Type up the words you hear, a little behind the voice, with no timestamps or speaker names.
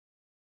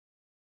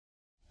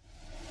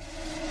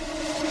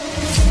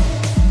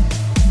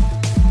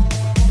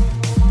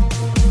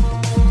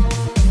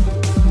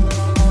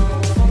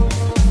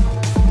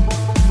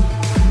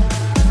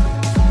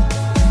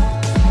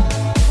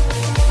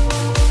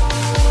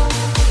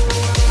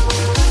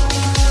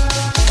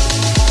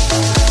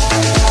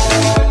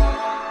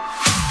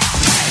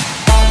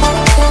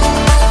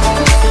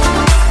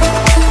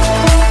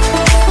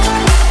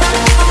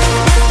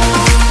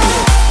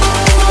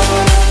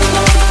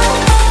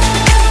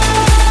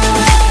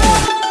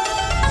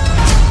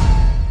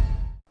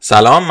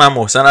سلام، من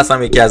محسن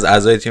هستم، یکی از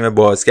اعضای تیم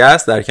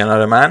بازکست. در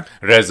کنار من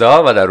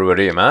رضا و در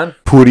روبروی من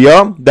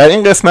پوریا. در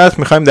این قسمت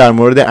میخوایم در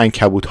مورد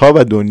عنکبوت‌ها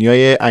و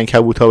دنیای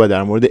عنکبوت‌ها و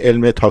در مورد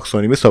علم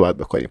تاکسونومی صحبت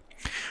بکنیم.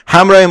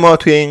 همراه ما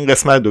توی این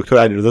قسمت دکتر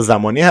علیرضا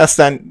زمانی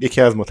هستن،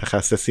 یکی از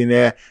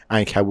متخصصین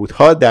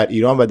عنکبوت‌ها در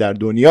ایران و در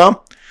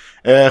دنیا.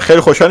 خیلی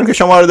خوشحالیم که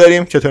شما رو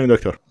داریم. چطورین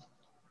دکتر؟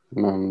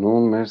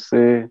 ممنون،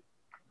 مرسی.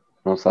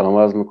 من سلام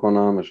عرض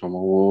میکنم به شما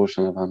و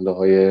شنونده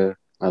های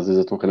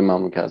عزیزتون. خیلی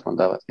ممنون که از من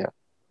دعوت کرد.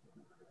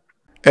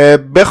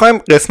 بخوایم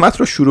قسمت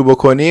رو شروع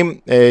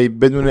بکنیم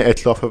بدون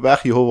اتلاف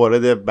وقت یهو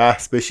وارد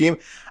بحث بشیم.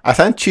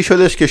 اصلا چی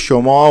شدش که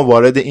شما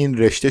وارد این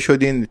رشته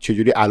شدین؟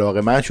 چجوری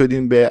علاقه‌مند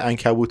شدین به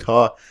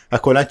عنکبوت‌ها و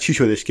کلا چی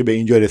شدش که به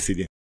اینجا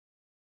رسیدین؟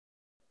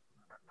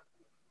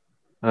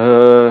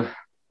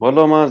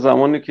 والا من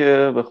زمانی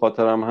که به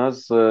خاطرم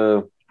هست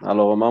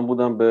علاقه‌مند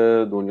بودم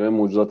به دنیای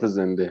موجودات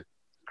زنده،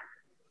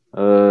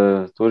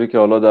 طوری که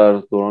حالا در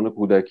دوران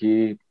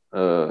کودکی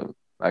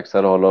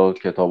اکثر حالا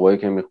کتابایی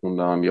که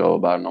میخوندم یا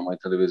برنامه‌های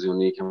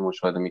تلویزیونی که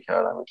مشاهده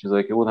میکردم،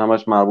 چیزایی که بود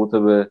همش مربوط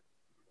به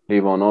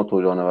حیوانات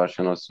و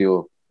جانورشناسی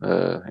و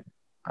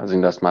از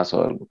این دست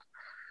مسائل بود.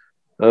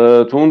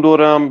 تو اون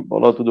دورم،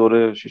 حالا تو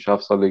دوره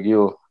 6-7 سالگی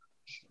و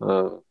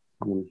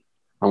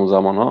همون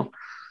زمانها،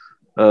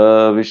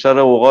 بیشتر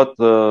اوقات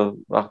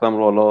وقتم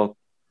رو حالا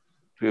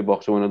توی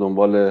باغچه‌مون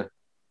دنبال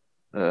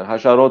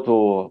حشرات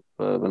و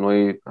به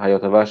نوعی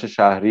حیات وحش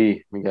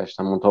شهری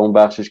میگشتم، منتها اون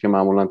بخشش که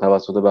معمولا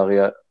توسط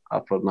بقیه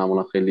افراد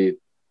معمولا خیلی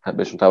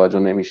بهشون توجه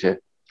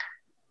نمیشه،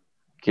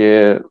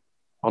 که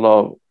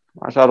حالا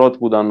حشرات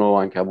بودن و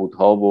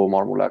عنکبوت‌ها و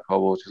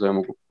مارمولک‌ها و چیزهای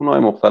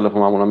مختلف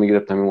معمولا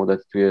میگرفتم این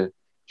مدتی توی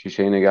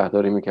شیشه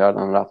نگهداری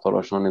میکردم،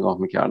 رفتاراشون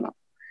نگاه میکردم.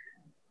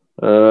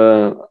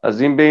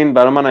 از این بین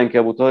برای من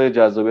عنکبوت‌ها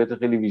جذابیت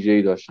خیلی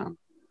ویژه‌ای داشتن،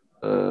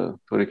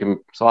 طوری که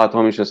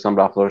ساعت‌ها میشستم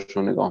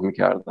رفتارشون رو نگاه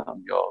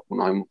میکردم یا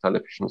گونه‌های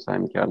مختلفشون رو سعی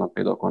میکردم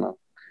پیدا کنم،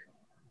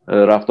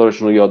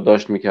 رفتارشون رو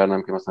یادداشت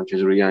میکردم که مثلا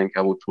چجوری یه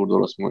عنکبوت تور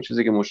درست میکنه،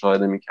 چیزی که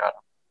مشاهده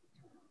میکردم.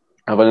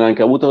 اولین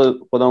عنکبوت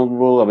خودم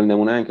رو، اول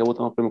نمونه عنکبوت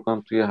رو فکر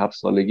میکنم توی 7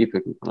 سالگی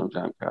فکر میکنم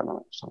جمع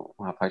کردم،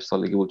 7-8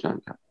 سالگی بود جمع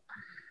کردم.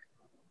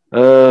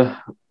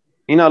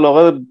 این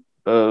علاقه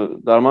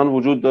در من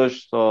وجود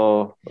داشت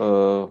تا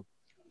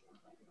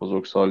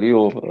بزرگسالی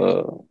و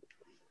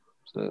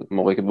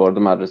موقعی که وارد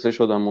مدرسه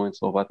شدم و این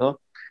صحبت‌ها،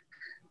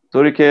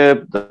 طوری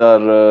که در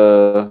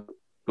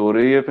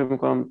دوره فکر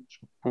میکنم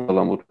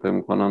سالم بود، فکر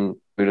میکنم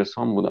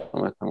دبیرستان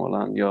بودم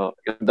احتمالاً، یا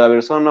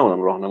دبیرستان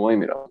نبودم، راهنمایی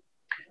میرم،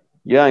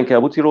 یه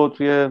عنکبوتی رو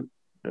توی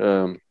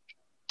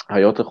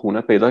حیاط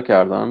خونه پیدا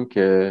کردم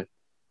که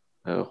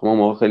خب من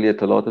موقع خیلی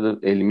اطلاعات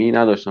علمی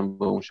نداشتم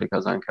به اون شکل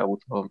از عنکبوت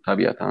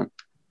طبیعتاً.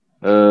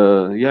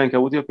 یه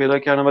عنکبوتی رو پیدا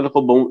کردم، ولی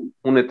خب با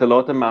اون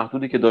اطلاعات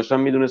محدودی که داشتم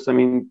میدونستم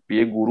این به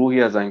یه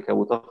گروهی از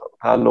عنکبوت‌ها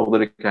تعلق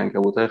داره که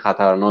عنکبوت‌های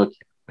خطرناک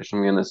بهشون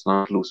میگن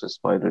اسناک لوس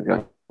اسپایدر، یا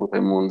عنکبوت‌های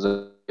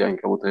منزه یا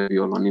عنکبوت‌های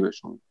یونانی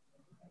بهشون.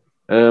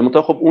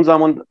 منتها خب اون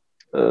زمان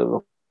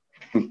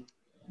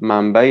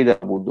منبعی در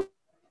بود،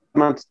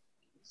 من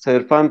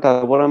صرفاً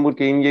تصورم بود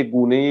که این یه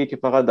گونه‌ایه که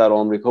فقط در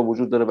آمریکا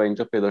وجود داره و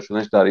اینجا پیدا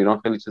شدنش در ایران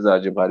خیلی چیز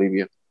عجیب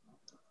غریبیه.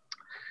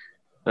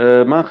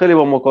 من خیلی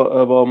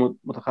با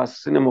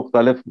متخصصین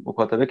مختلف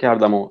مکاتبه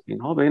کردم و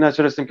اینها به این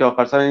نتیجه رسیدیم که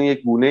آخر سر این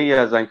یک گونه‌ای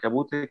از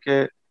عنکبوته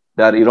که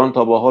در ایران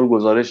تا به حال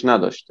گزارش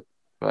نداشته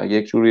و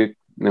یک جوری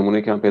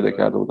نمونه که من پیدا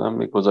کرده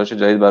بودم یک گزارش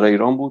جدید برای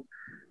ایران بود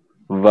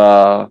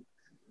و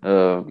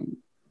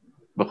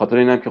به خاطر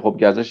اینم که خب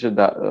گزش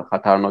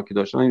خطرناکی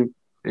داشتن،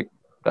 یک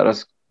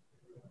درس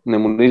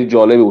نمونه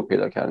جالبی بود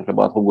پیدا کردیم که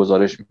باید خب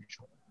گزارش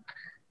می‌شد.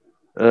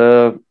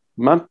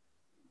 من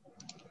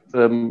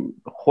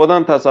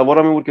خودم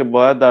تصورم این بود که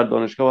باید در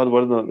دانشگاه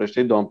وارد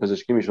رشته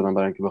دامپزشکی میشدم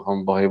برای اینکه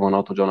بخوام با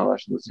حیوانات و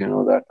جانورشناسی در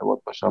ارتباط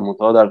باشم.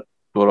 منتها در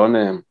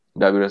دوران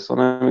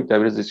دبیرستان یک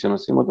دبیر زیست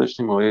شناسی ما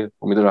داشتیم، آقای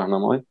امید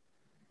راهنمایی،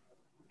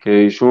 که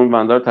ایشون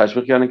بنده رو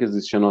تشویق کردن که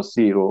زیست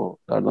شناسی رو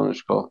در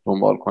دانشگاه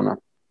دنبال کنم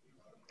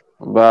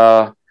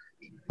و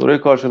دوره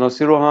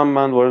کارشناسی رو هم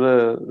من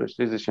وارد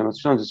رشته زیست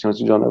شناسی شدم، زیست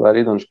شناسی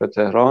جانوری دانشگاه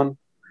تهران،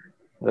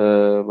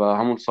 و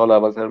همون سال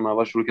اول ترم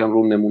اول شروع کردم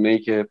رو نمونه‌ای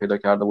که پیدا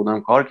کرده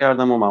بودم کار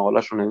کردم و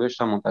مقاله‌اش رو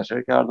نوشتم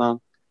منتشر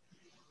کردم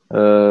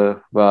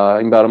و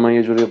این برای من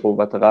یه جوری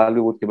قوت قلبی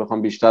بود که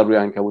بخوام بیشتر روی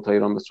عنکبوت‌های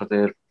ایران به صورت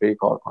حرفه‌ای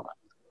کار کنم.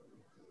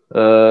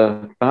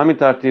 به همین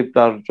ترتیب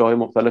در جاهای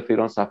مختلف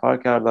ایران سفر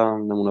کردم،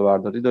 نمونه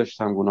برداری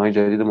داشتم، گونه‌های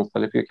جدید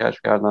مختلفی رو کشف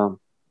کردم.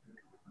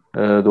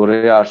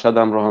 دوره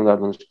ارشدم رو هم در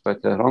دانشگاه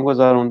تهران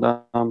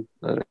گذروندم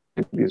در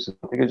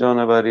بیوسیستماتیک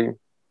جانوری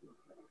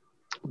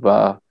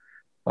و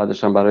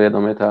بعدش هم برای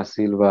ادامه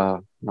تحصیل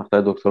و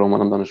مقطع دکترا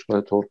اومدم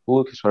دانشگاه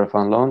تورکو کشور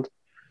فنلاند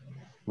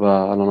و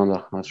الانم در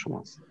خدمت شما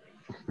هستم.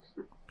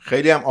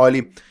 خیلی هم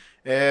عالی.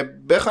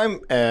 بخوایم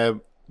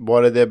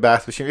وارد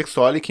بحث بشیم، یک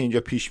سوالی که اینجا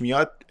پیش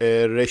میاد،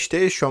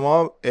 رشته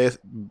شما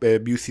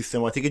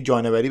بیوسیستماتیک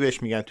جانوری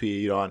بهش میگن توی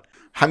ایران،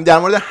 هم در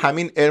مورد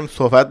همین علم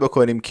صحبت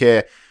بکنیم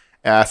که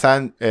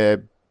اصلا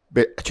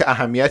چه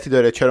اهمیتی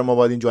داره، چرا ما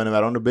باید این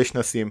جانوران رو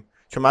بشناسیم.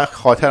 چون من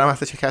خاطرم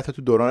هست که حتی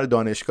تو دوران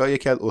دانشگاه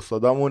یکی از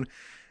استادامون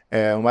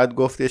اومد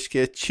گفتش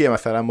که چیه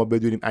مثلا ما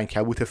بدونیم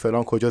عنکبوت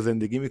فلان کجا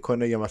زندگی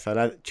میکنه، یا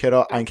مثلا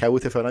چرا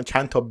عنکبوت فلان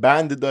چند تا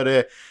بند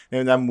داره،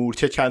 نمیدونم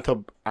مورچه چند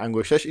تا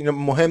انگشتاش، اینا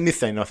مهم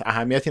نیستن، اینا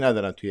اهمیتی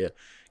ندارن توی.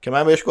 که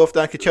من بهش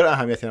گفتم که چرا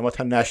اهمیتی نداره، ما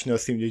تا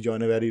نشناسیم یه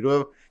جانوری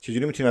رو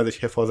چجوری میتونیم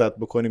ازش حفاظت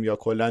بکنیم یا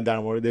کلا در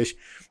موردش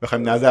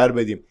بخوایم نظر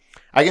بدیم.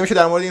 اگه میشه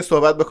در مورد این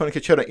صحبت بکنه که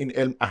چرا این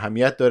علم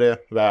اهمیت داره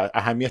و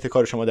اهمیت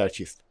کار شما در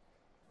چیست.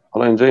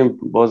 حالا اینجا این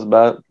باز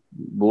بعد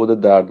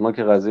دردناک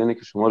قضیه اینه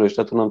که شما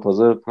رشته‌تون هم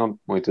تازه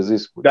محیط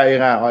زیست بود.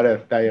 دقیقاً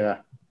آره دقیقاً.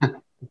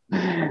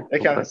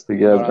 پس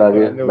دیگه از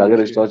بقیه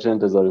رشته‌ها چه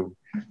انتظاری؟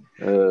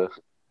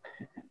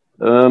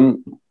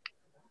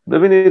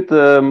 ببینید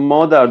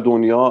ما در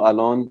دنیا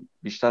الان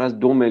بیشتر از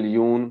 2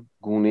 میلیون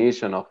گونه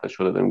شناخته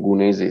شده داریم،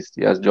 گونه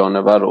زیستی، از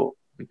جانور و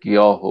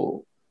گیاه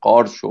و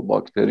قارچ و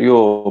باکتری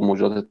و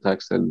موجودات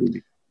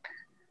تک‌سلولی.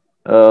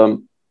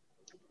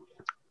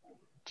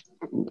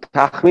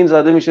 تخمین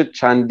زده میشه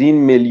چندین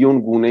میلیون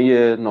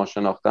گونه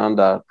ناشناخته هم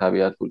در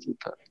طبیعت وجود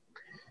داره.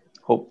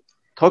 خب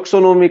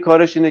تاکسونومی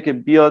کارش اینه که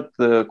بیاد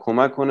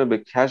کمک کنه به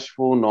کشف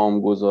و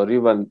نامگذاری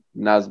و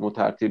نظم و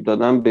ترتیب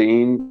دادن به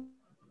این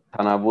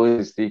تنوع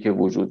زیستی که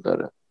وجود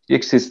داره.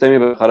 یک سیستمی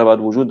بالاخره باید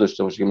وجود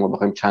داشته باشه که ما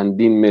بخوایم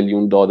چندین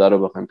میلیون داده رو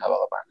بخوایم طبقه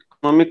بندی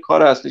کنیم. تاکسونومی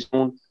کار اصلیش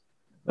اون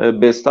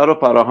بستر رو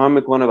فراهم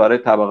میکنه برای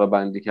طبقه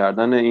بندی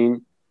کردن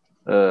این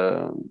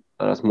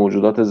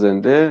موجودات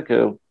زنده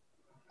که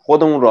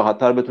خودمون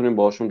راحت‌تر بتونیم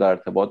باشون در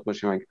ارتباط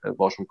باشیم و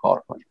باشون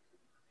کار کنیم.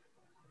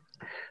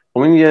 خب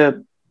این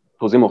یه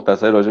توضیح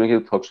مختصری راجع به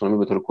اینکه تاکسونومی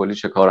به طور کلی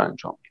چه کار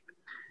انجام میده.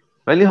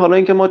 ولی حالا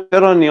اینکه ما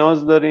چرا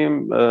نیاز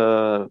داریم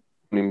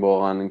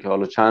واقعا اینکه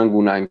حالا چند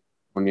گونه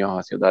انکونیا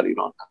هست یا در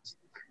ایران هست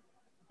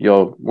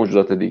یا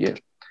موجودات دیگه،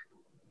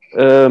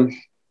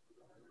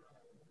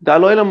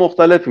 دلایل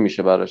مختلفی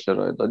میشه براش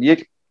ارائه داد.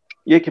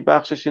 یک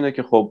بخشش اینه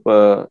که خب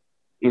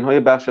اینها یه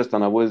بخش از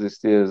تنوع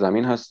زیستی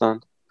زمین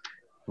هستند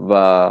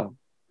و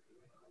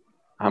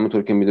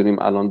همونطور که میدونیم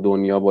الان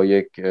دنیا با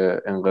یک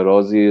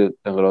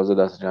انقراض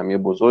دست جمعی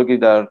بزرگی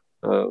در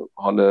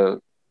حال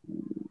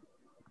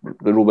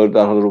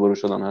روبرو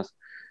شدن هست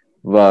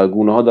و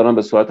گونه ها دارن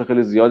به صورت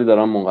خیلی زیادی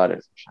دارن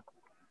منقرض میشن.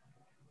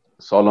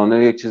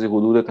 سالانه یک چیزی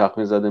حدود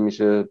تخمین زده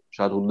میشه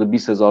شاید حدود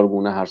 20,000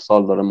 گونه هر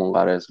سال داره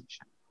منقرض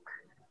میشه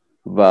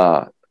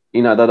و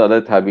این عدد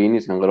طبیعی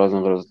نیست.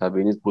 انقراض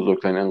طبیعی نیست،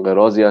 بزرگترین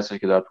انقراضی هست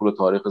که در طول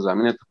تاریخ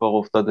زمین اتفاق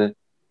افتاده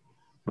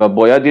و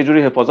باید یه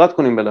جوری حفاظت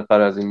کنیم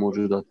بالاخره از این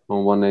موجودات به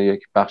عنوان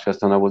یک بخش از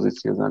تنوع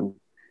زیستی زمین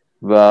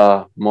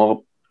و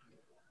ما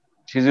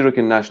چیزی رو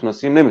که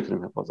نشناسیم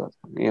نمیتونیم حفاظت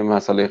کنیم. این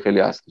مسئله خیلی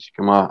اصلیه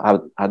که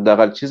ما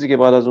حداقل چیزی که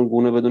باید از اون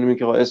گونه بدونیم این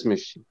که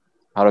اسمش چیه،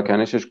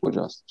 پراکنشش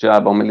کجاست، چه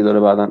عواملی داره،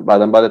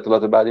 بعد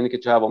اطلاعات بعد اینه که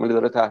چه عواملی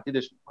داره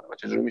تهدیدش میکنه و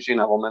چجوری میشه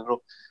این عوامل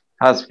رو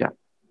حذف کرد.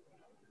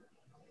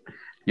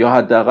 یا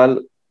حداقل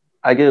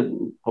اگه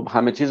خب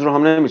همه چیز رو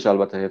هم نمیشه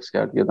البته حفظ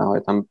کرد، یه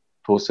نهایتا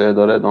توسعه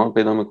داره ادامه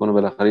پیدا میکنه،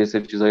 بالاخره یه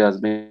سری چیزایی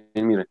از بین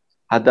میره.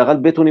 حداقل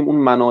بتونیم اون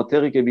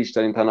مناطقی که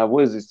بیشترین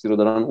تنوع زیستی رو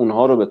دارن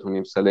اونها رو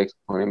بتونیم سلکت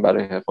کنیم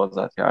برای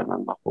حفاظت کردن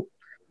و خب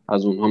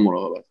از اونها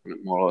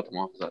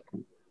محافظت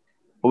کنیم.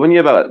 خب این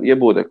یه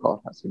بعد کار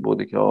هست، یه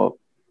بعدی که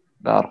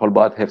در حال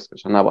باید حفظ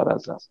بشه، نباید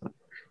از دست بره.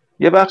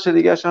 یه بخش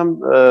دیگه‌ش هم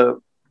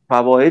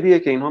فوایدیه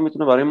که اینها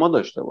میتونه برای ما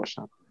داشته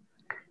باشن.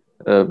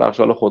 بخش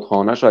حالا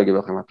خودخواهانه‌اش رو اگه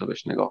بخوایم حتی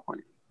بهش نگاه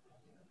کنیم.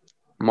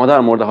 ما در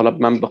مورد حالا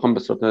من بخوام به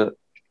صورت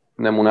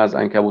نمونه از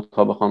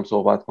عنکبوت‌ها بخوام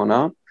صحبت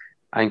کنم،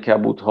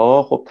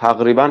 عنکبوت‌ها خب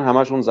تقریبا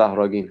همشون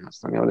زهراگین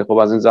هستن، یعنی خب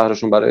از این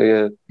زهرشون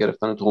برای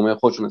گرفتن طعمه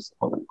خودشون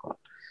استفاده میکنن.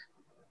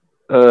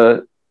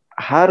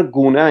 هر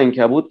گونه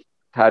عنکبوت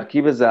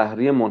ترکیب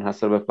زهری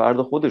منحصر به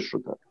فرد خودش رو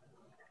داره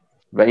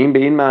و این به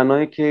این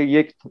معنیه که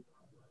یک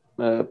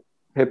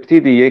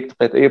پپتیدی، یک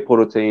قطعه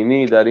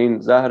پروتئینی در این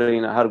زهر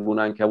این هر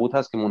گونه عنکبوت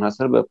هست که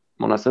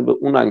منحصر به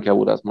اون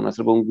عنکبوت است،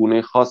 منحصر به اون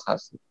گونه خاص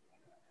هست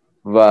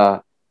و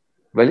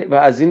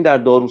از این در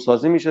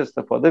داروسازی میشه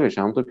استفاده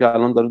بشه. همونطور که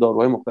الان داره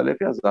داروهای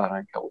مختلفی از زهر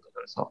عنکبوت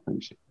داره ساخته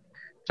میشه.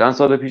 چند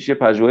سال پیش یه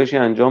پژوهشی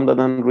انجام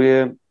دادن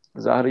روی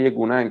زهر یک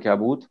گونه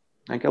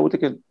عنکبوتی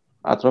که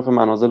اطراف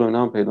منازل و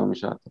اینا هم پیدا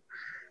میشه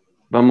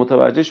و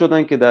متوجه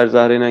شدن که در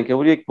زهر این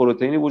عنکبوت یک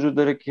پروتئینی وجود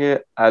داره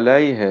که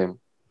علیه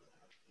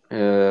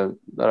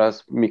در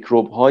از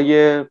میکروب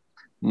های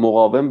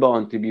مقاوم به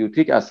آنتی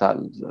بیوتیک اثر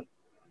میذاره.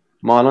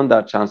 ما الان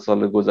در چند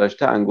سال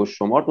گذشته انگشت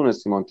شمار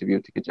تونستیم آنتی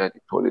بیوتیک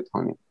جدید تولید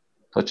کنیم.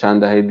 تا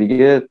چند دهه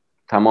دیگه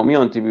تمامی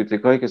آنتی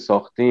بیوتیک هایی که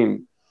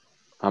ساختیم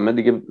همه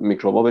دیگه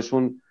میکروبا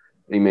بهشون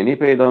ایمنی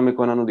پیدا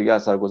میکنن و دیگه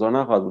اثرگذار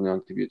نخواهد بود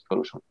آنتی بیوتیک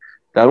روشون.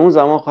 در اون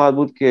زمان خواهد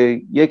بود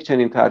که یک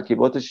چنین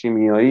ترکیبات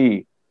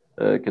شیمیایی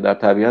که در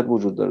طبیعت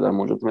وجود داره، در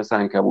موجودات مثل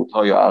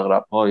عنکبوت‌ها یا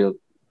عقرب‌ها یا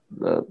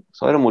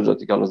سایر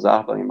موجوداتی که حالا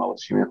زهر دارن مواد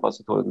شیمیایی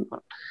خاصی تولید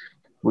میکنن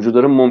وجود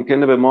داره،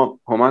 ممکنه به ما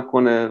کمک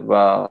کنه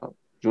و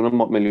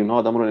جون میلیون‌ها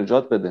آدم رو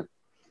نجات بده.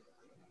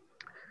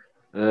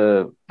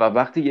 و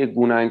وقتی یک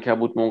گونه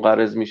عنکبوت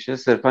منقرض میشه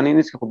صرفا این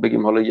نیست که خب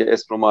بگیم حالا یه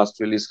اسم رو ما از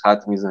توی لیست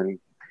خط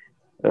میزنیم.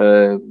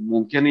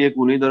 ممکنه یک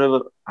گونه‌ای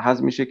داره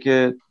هضم میشه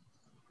که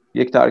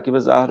یک ترکیب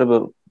زهر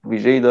به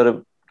ویژه‌ای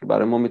داره که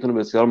برای ما میتونه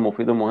بسیار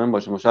مفید و مهم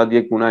باشه. شاید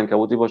یک گونه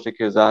عنکبوتی باشه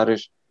که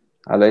زهرش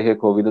علیه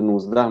کووید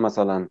 19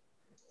 مثلا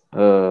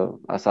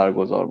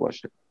اثرگذار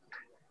باشه.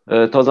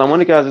 تا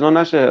زمانی که از اینا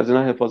نشه، از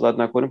اینا حفاظت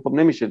نکنیم، خب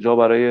نمیشه، جا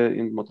برای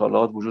این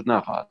مطالعات وجود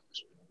نخواهد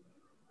داشت.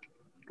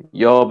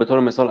 یا به طور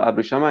مثال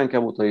ابریشم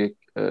عنکبوت ها یک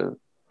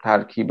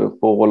ترکیب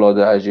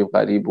فوق‌العاده عجیب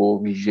غریب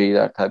و ویژه‌ای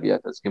در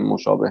طبیعت است که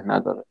مشابه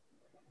نداره.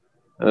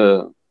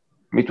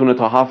 میتونه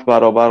تا 7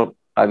 برابر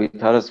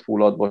قوی‌تر از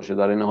فولاد باشه،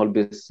 در این حال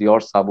بسیار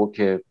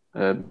سبک،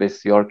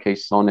 بسیار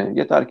کیسانه.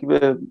 یه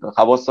ترکیب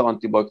خواص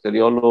آنتی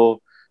باکتریال و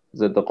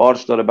ضد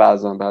قارچ داره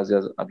بعضی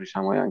از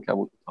ابریشم‌های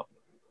عنکبوت ها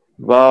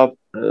و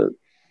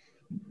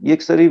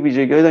یک سری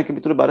ویژگی‌هایی دارن که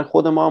میتونه برای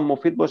خود ما هم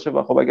مفید باشه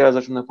و خب اگر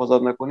ازشون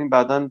حفاظت نکنیم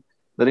بعداً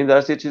داریم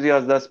درس یه چیزی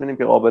از دست میدیم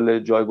که قابل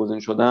جایگزین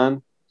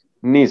شدن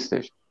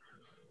نیستش.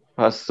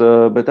 پس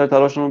بهتر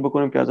تلاشمون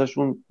بکنیم که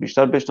ازشون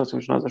بیشتر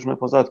بشناسیمشون، ازشون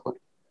حفاظت کنیم.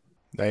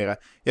 دقیقاً.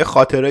 یه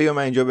خاطره‌ای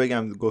من اینجا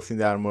بگم، گفتین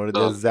در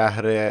مورد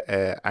زهر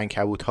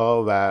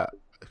عنکبوت‌ها و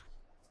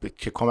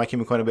چه کمکی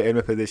میکنه به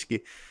علم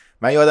پزشکی.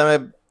 من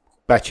یادم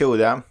بچه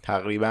بودم،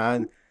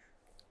 تقریباً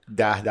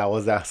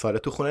 10-12 ساله،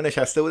 تو خونه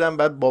نشسته بودم،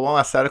 بعد بابام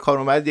از سر کار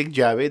اومد، یک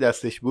جعبه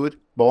دستش بود،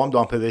 بابام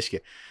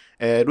دامپزشکه،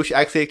 روش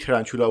عکس یک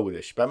ترنچولا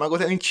بودش. بعد من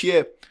گفتم این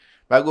چیه؟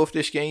 بعد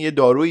گفتش که این یه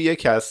داروییه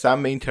که از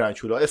سم این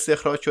ترنچولا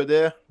استخراج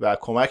شده و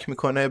کمک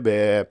میکنه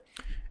به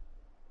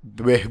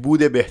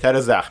بهبود بهتر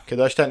زخم، که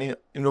داشتن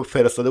اینو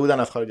فرستاده بودن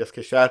از خارج از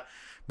کشور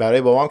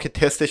برای بابام که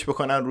تستش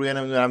بکنن روی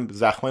نمیدونم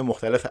زخمای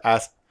مختلف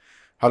اسب.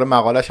 حالا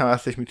مقاله‌اش هم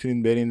هستش،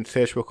 میتونین برین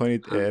سرچ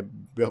بکنید،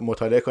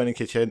 مطالعه کنید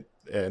که چه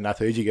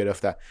نتایجی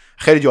گرفتن.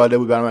 خیلی جالب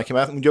بود برام، که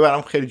من اونجا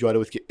برام خیلی جالب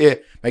بود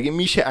که مگه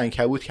میشه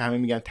عنکبوت که همه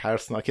میگن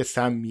ترسناک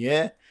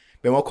سمیه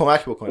به ما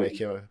کمک بکنه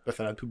که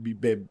مثلا تو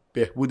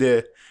بهبود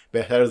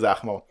بهتر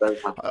زخما.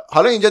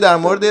 حالا اینجا در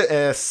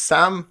مورد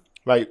سم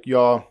و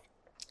یا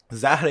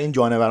زهر این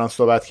جانوران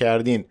صحبت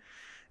کردین،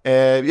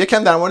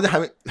 یکم در مورد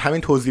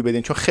همین توضیح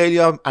بدین، چون خیلی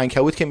ها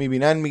عنکبوت که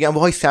میبینن میگن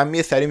وای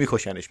سمیه، سری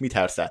میکشنش،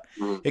 میترسن،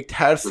 یک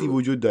ترسی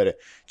وجود داره.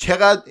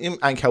 چقدر این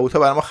عنکبوت ها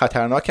برای ما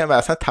خطرناکن و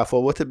اصلا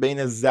تفاوت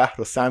بین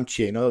زهر و سم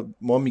چیه؟ اینا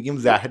ما میگیم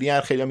زهری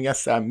ان، خیلی ها میگن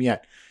سمی ان،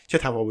 چه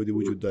تفاوتی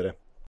وجود داره؟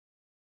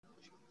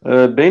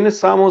 بین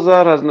سم و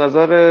زهر از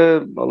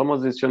نظر حالا ما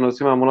زیست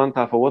شناسی معمولا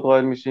تفاوت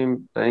قائل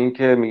میشیم در این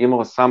که میگیم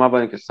آقا سم، اول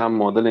اینکه سم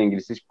مدل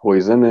انگلیسیش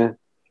پویزنه،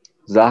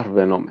 زهر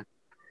ونومه.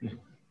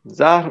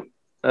 زهر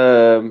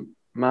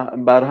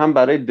هم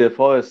برای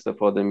دفاع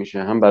استفاده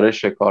میشه، هم برای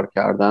شکار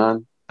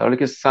کردن، در حالی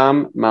که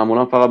سم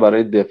معمولا فقط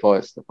برای دفاع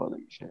استفاده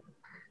میشه.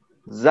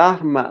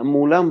 زهر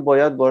معمولا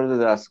باید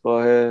وارد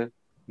دستگاه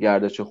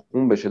گردش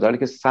خون بشه، در حالی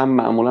که سم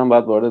معمولا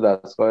باید وارد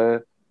دستگاه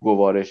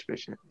گوارش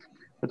بشه.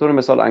 به طور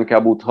مثال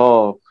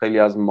عنکبوت‌ها، خیلی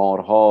از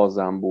مارها،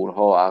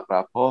 زنبورها،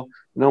 عقرب‌ها،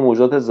 اینا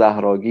موجودات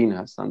زهرآگین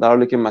هستن، در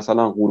حالی که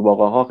مثلا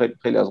قورباغه‌ها،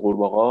 خیلی از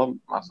قورباغه‌ها،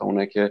 مثلا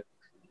اونایی که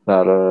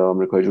در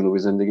آمریکای جنوبی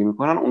زندگی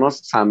میکنن، اونا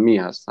سمی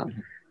هستن.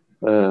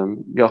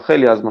 یا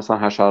خیلی از مثلا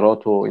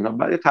حشرات و اینا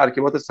برای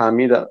ترکیبات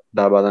سمی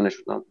در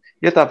بدنشون.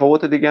 یه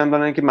تفاوت دیگه هم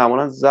دارن که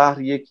معمولا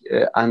زهر یک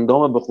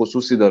اندام به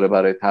خصوصی داره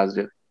برای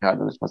تزریق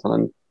کردنش،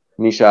 مثلا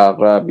نیش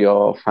عقرب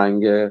یا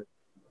فنگ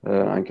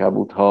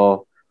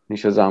عنکبوت‌ها،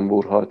 نیش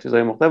زنبورها،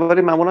 چیزای مختلف.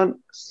 ولی معمولا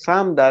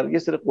سم در یه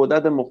سری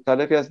غدد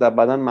مختلفی از در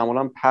بدن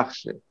معمولا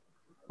پخشه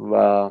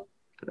و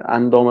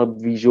اندام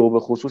ویژه و به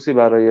خصوصی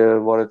برای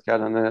وارد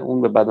کردن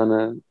اون به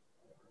بدن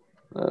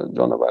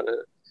جانور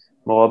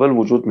مقابل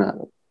وجود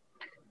نداره.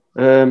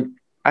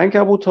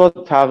 عنکبوت‌ها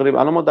تقریبا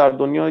الان ما در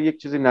دنیا یک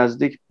چیزی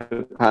نزدیک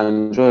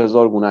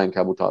 50,000 گونه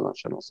عنکبوت الان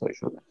شناسایی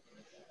شده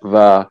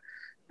و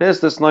به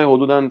استثنای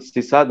حدوداً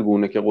 300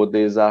 گونه که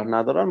غده زهر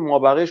ندارن،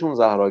 مابقیشون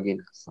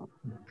زهرآگین هستن.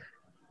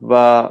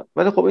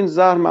 ولی خب این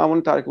زهر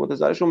معمولا ترکیبات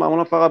زهرشون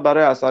معمولا فقط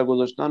برای اثر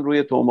گذاشتن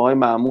روی طعمه‌های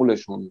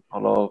معمولشون،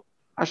 حالا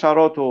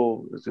حشرات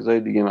و چیزای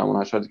دیگه، معمولا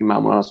حشراتی که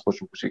معمولا از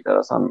خودشون کوچیک‌تر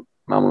هستن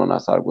معمولا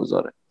اثر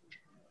گذاره.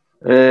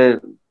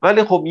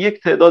 ولی خب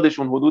یک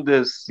تعدادشون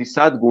حدود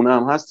 300 گونه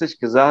هم هستش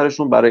که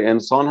زهرشون برای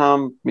انسان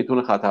هم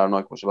میتونه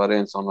خطرناک باشه، برای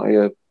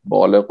انسان‌های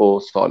بالغ و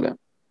سالم.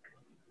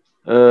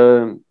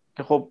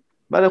 که خب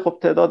ولی خب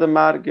تعداد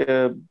مرگ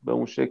به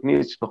اون شکل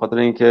نیست، به خاطر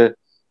اینکه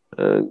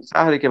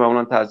زهری که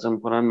معمولا تزریق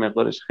میکنن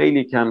مقدارش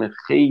خیلی کمه،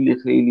 خیلی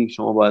خیلی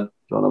شما باید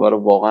جانور رو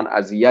واقعا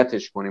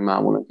اذیتش کنی،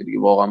 معمولا که دیگه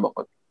واقعا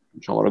بخواد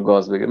شما رو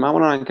گاز بگیره.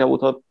 معمولا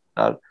عنکبوت‌ها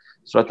در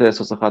صورت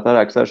احساس خطر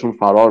اکثرشون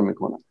فرار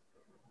میکنن،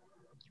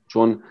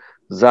 چون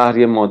زهر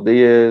یه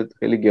ماده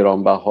خیلی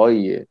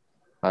گرانبهاییه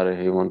برای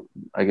حیوان.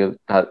 اگه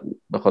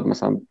بخواد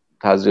مثلا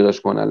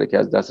تزریقش کنه، الکی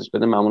از دستش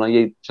بده،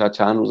 معمولا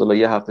چند روز الا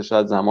یه هفته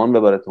شاید زمان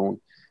ببره تا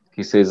اون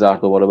کیسه زهر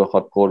دوباره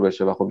بخواد پر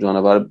بشه و خب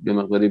جانور به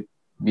مقداری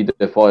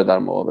بی‌دفاع در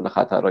مقابل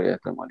خطرهای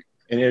احتمالی.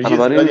 انرژی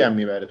زیادی هم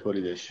میبره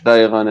تولیدش.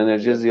 دقیقاً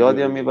انرژی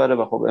زیادی هم میبره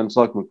و خب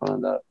امساک میکنن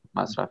در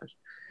مصرفش.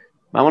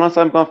 معمولا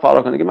سعی میکنن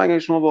فرار کنن. مگر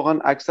شما واقعا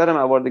اکثر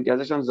موارد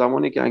گزش هم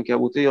زمانی که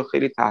عنکبوته یا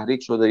خیلی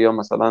تحریک شده یا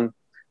مثلا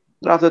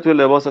رفته توی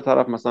لباس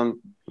طرف، مثلا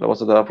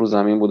لباس طرف رو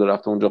زمین بوده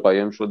رفته اونجا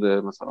قایم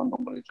شده، مثلا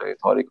دنبال جای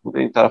تاریک بوده،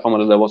 این طرف هم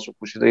لباس رو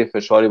پوشیده، یه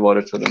فشاری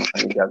وارد شده،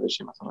 مثلا این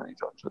گزشی مثلا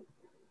ایجاد شده.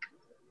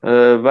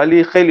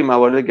 ولی خیلی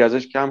موارد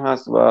گزش کم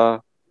هست و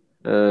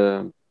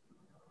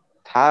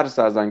ترس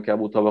از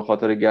عنکبوت‌ها به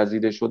خاطر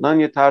گزیده شدن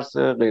یه ترس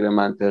غیر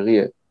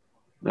منطقیه،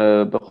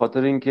 به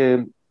خاطر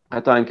اینکه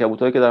حتی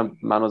عنکبوتایی که در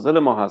منازل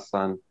ما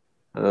هستن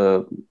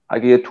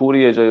اگه یه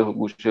توری یه جای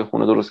گوشه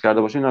خونه درست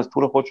کرده باشه، این از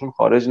تور خودشون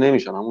خارج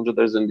نمیشن، همونجا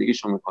داره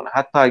زندگیشو میکنه.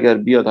 حتی اگر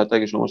بیاد، حتی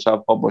اگه شما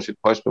شب خواب باشید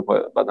پاش به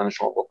بدن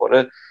شما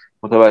بخوره،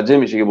 متوجه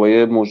میشه که با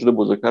یه موجود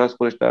بزرگتر از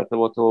خودش در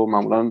ارتباطه و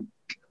معمولا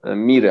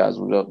میره از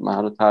اونجا،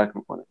 محل رو ترک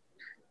میکنه.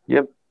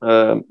 یه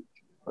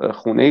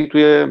خونه‌ای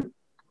توی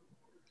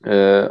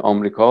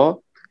آمریکا،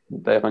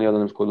 دقیقاً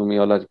یادم نیست کدوم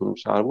ایالت کدوم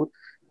شهر بود،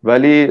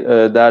 ولی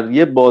در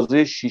یه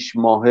بازه 6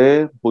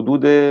 ماهه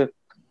حدود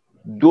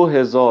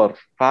 2000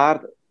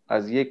 فرد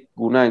از یک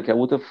گونه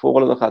عنکبوت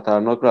فوق‌العاده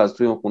خطرناک رو از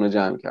توی اون خونه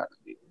جمع کردن.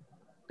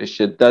 به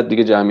شدت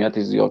دیگه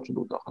جمعیتی زیاد شده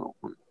بود داخل اون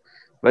خونه،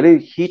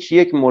 ولی هیچ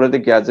یک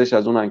مورد گزش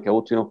از اون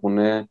عنکبوت توی اون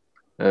خونه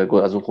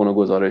از اون خونه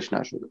گزارش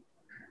نشده.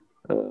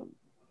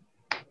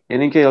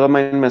 یعنی اینکه حالا من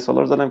این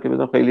مثالا رو زدم که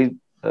بدون خیلی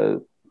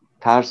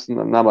ترس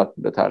نباید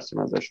بترسیم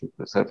ازشون،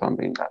 صرفا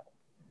به این قدر.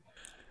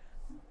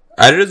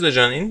 علیرضا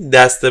جان، این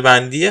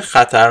دسته‌بندی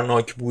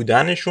خطرناک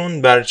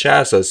بودنشون بر چه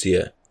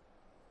اساسیه؟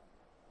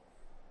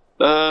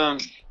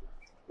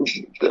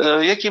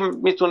 یکی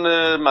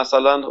میتونه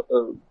مثلا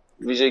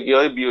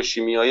ویژگی‌های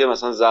بیوشیمیایی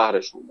مثلا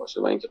زهرشون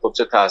باشه و اینکه خب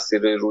چه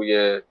تأثیری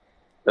روی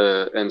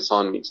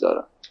انسان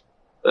میگذاره.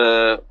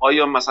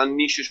 آیا مثلا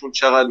نیششون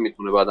چقدر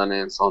میتونه بدن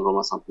انسان رو،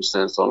 مثلا پوست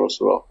انسان رو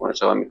سوراخ کنه،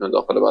 چقدر میتونه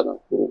داخل بدن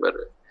فرو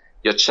بره،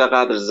 یا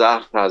چقدر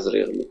زهر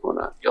تزریق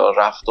میکنن، یا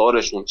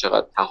رفتارشون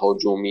چقدر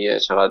تهاجمیه،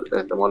 چقدر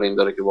احتمال این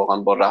داره که واقعا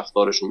با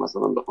رفتارشون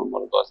مثلا بخوان ما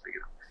رو گاز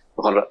بگیرن،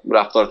 بخوان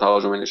رفتار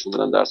تهاجمی نشون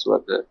بدن در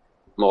صورت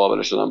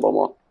مقابله شدن با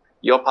ما،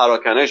 یا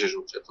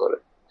پراکنششون چطوره،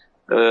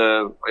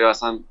 یا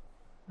اصلا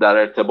در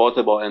ارتباط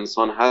با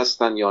انسان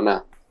هستن یا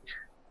نه.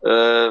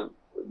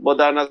 با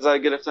در نظر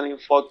گرفتن این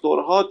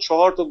فاکتورها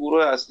 4 تا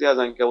گروه اصلی از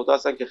عنکبوت‌ها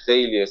هستن که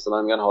خیلی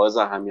اصطلاحاً میگن حائز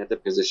اهمیت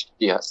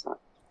پزشکی هستن،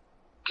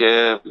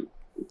 که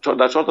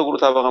در 4 تا گروه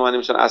طبقه بندی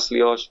میشن.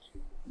 اصلیاش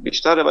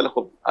بیشتره ولی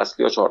خب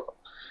اصلی‌ها 4 تا.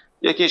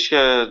 یکیش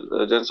که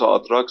جنس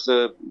آتراکس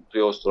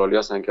توی استرالیا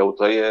هست،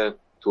 عنکبوت‌های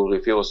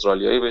تورقیفی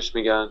استرالیایی بهش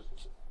میگن.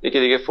 یکی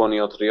دیگه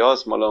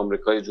فونیاتریاس مال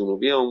آمریکای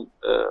جنوبی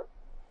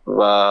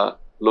و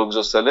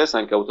لوگزوسلس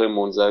عنکبوت‌های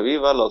منزوی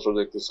و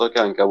لاترودکتوسا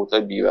که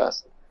عنکبوت‌های بیوه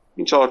هستن.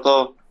 این 4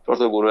 تا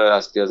گروه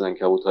اصلی از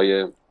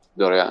عنکبوت‌های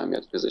دارای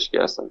اهمیت پزشکی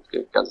هستن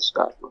که گزش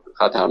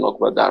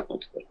خطرناک و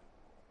دردناک داره.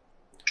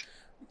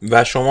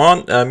 و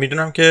شما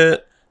میدونم که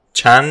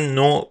چند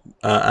نوع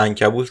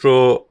عنکبوت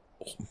رو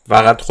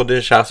فقط خود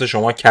شخص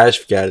شما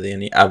کشف کرده،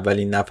 یعنی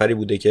اولین نفری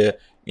بوده که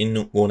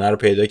این گونه رو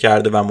پیدا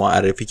کرده و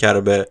معرفی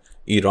کرده به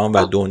ایران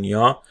و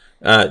دنیا.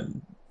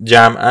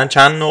 جمعاً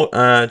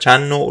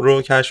چند نوع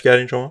رو کشف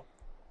کردین شما؟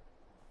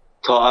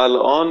 تا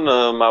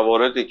الان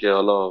مواردی که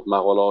حالا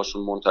مقاله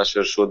هاشون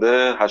منتشر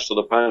شده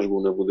 85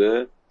 گونه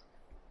بوده.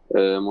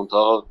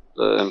 منتها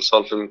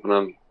امسال فکر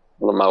میکنم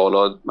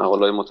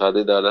مقاله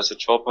متعدد در دست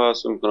چاپ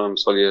هست، میکنم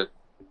امسال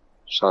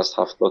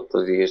 60-70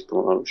 تا دیگه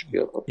احتمالاً روش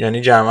بیاد.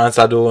 یعنی جمعاً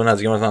 100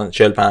 نزدیک مثلا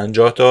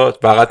 40-50 تا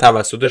فقط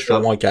توسط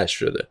شما کشف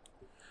شده.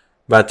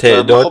 و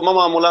تعداد خب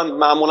ما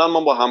معمولا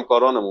ما با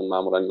همکارانمون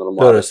معمولا اینا رو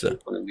معرفی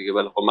می‌کنیم دیگه،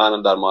 ولی خب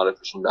من در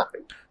معرفیشون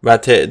داخلم. و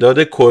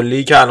تعداد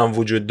کلی که الان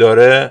وجود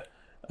داره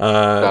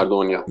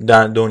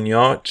در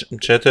دنیا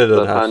چه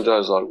تعداد هست؟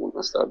 50,000 گونه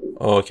است در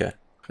دنیا. اوکی.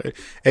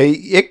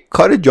 یک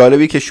کار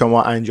جالبی که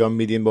شما انجام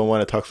میدین به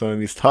عنوان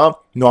تاکسونومیست ها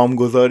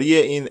نامگذاری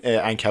این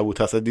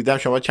عنکبوت هست. دیدم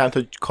شما چند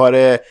تا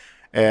کار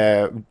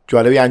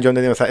جالبی انجام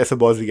دادین، مثلا اسم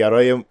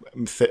بازیگرای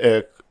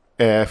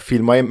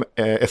فیلم های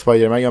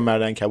اسپایدرمن یا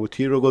مرد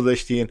عنکبوتی رو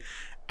گذاشتین،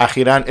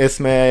 اخیراً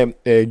اسم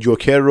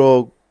جوکر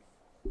رو،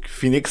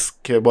 فینیکس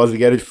که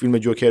بازیگر فیلم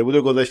جوکر بود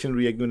رو گذاشتین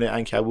روی یک دونه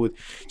عنکبوت.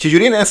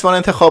 چجوری این اسما رو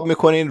انتخاب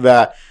میکنین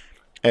و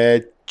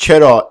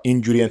چرا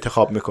اینجوری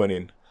انتخاب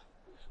میکنین؟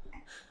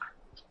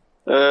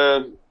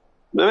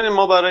 ببینیم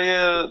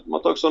ما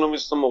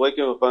تاکسونومیست موقعی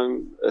که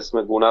میخوایم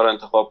اسم گونه رو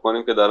انتخاب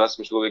کنیم که در اصل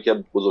میشه گفت یکی از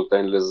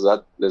بزرگترین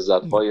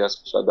لذت‌هایی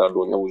است که شاید در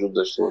دنیا وجود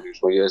داشته باشه،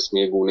 شما یه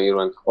اسمی گونه‌ای رو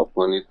انتخاب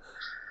کنید.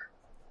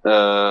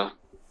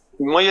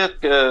 ما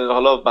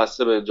حالا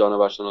بسته به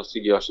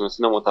جانورشناسی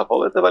گیاهشناسی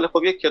متفاوته، ولی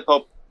خب یک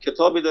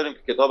کتابی داریم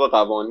که کتاب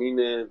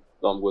قوانین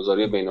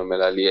نامگذاری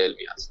بین‌المللی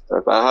علمی است.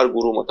 بر هر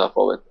گروه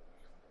متفاوته.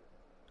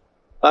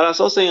 بر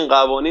اساس این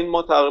قوانین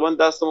ما تقریبا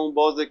دستمون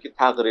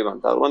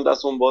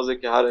بازه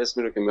که هر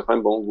اسمی رو که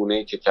می‌خوایم به اون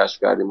گونه‌ای که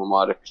کشف کردیم و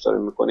معرفیش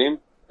داریم می‌کنیم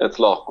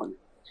اطلاق کنیم.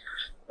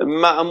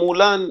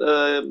 معمولاً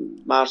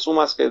مرسوم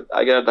است که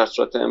اگر در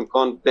صورت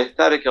امکان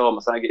بهتره که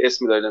مثلا اگه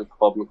اسمی دارید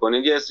انتخاب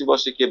می‌کنید یه اسمی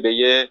باشه که به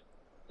یه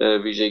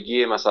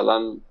ویژگی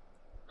مثلا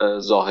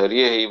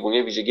ظاهری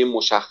حیوانی، ویژگی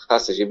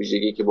مشخصه، یه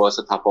ویژگی که باعث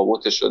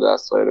تفاوتش شده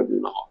از سایر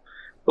گونه‌ها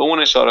به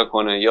اون اشاره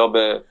کنه، یا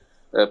به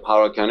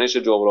پراکنش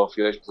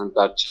جغرافیایش، مثلا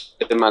در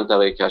چه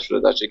منطقه‌ای کشف شده،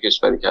 در چه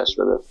کشوری کشف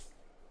شده،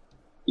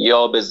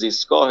 یا به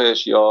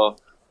زیستگاهش، یا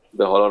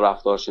به حالا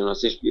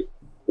رفتارشناسیش.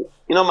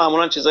 اینا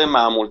معمولا چیزای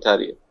معمول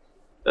تریه.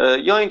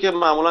 یا اینکه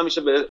معمولا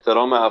میشه به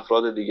احترام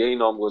افراد دیگه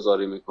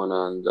نامگذاری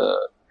میکنند.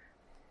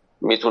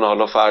 میتونه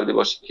حالا فردی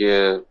باشه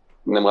که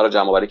نمونه رو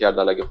جمع آوری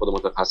کرده، اگه خود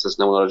متخصص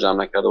نمونه رو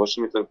جمع نکرده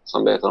باشه میتونه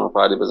مثلا به احترام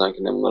فردی بزنه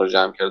که نمونه رو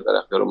جمع کرده در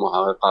اختیار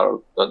محقق قرار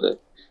داده.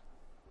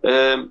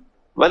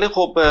 ولی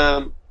خب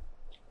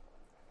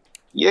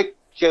یک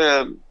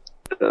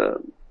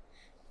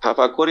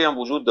تفکری هم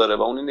وجود داره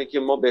و اون اینه که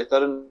ما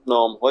بهتر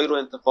نام‌هایی رو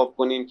انتخاب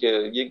کنیم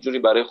که یک جوری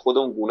برای خود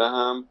اون گونه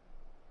هم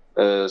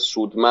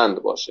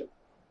سودمند باشه.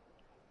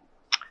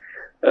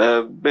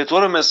 به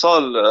طور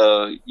مثال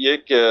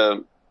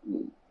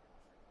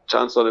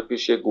چند سال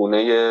پیش یک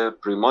گونه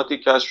پریماتی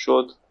کشف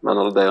شد، من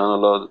حالا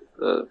دقیقاً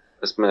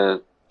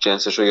اسم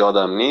جنسش رو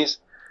یادم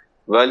نیست،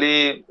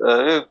 ولی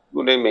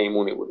گونه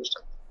میمونی بودش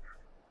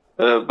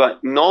و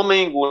نام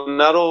این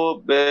گونه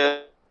رو به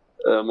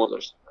ما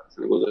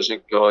گذاشتن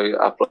که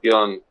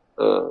افرادیان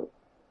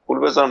پول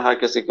بذارن، هر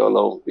کسی که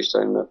حالا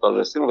بیشترین مقدار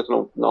رسید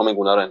بتونه نام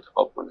گونه رو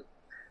انتخاب کنه.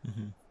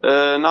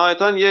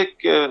 نهایتاً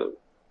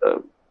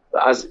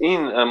از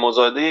این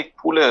مزایده یک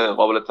پول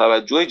قابل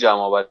توجهی جمع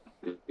آوری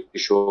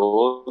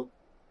شد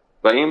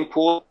و این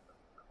پول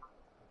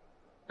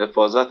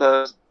حفاظت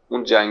از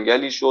اون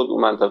جنگلی شد،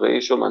 اون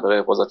منطقه‌ای شد، منطقه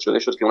حفاظت شده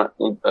شد که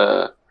اون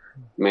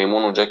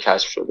میمون اونجا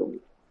کشف شده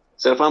بود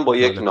صرفاً با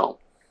یک نام.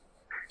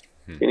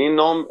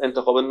 یعنی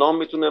انتخاب نام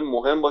میتونه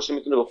مهم باشه،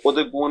 میتونه به خود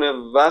گونه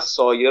و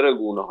سایر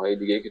گونه‌های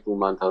دیگه که تو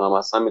منطقه هم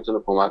هستن میتونه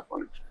کمک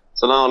کنه.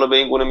 مثلا حالا به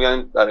این گونه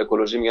میگن در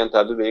اکولوژی میگن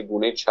تبدیل به یک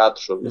گونه چتر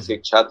شد، مثل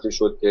یک چتری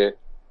شد که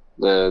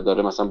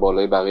داره مثلا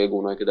بالای بقیه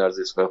گونه‌ای که در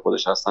زیستگاه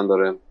خودش هستن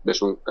داره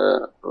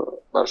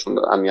براشون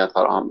امنیت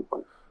فراهم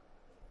میکنه.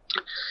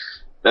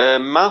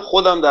 من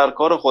خودم در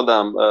کار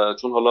خودم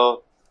چون حالا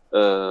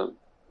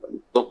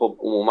خب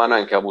عموما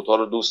عنکبوت‌ها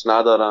رو دوست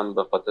ندارم،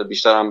 به خاطر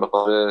بیشتر هم به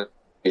خاطر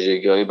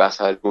ویژگی‌های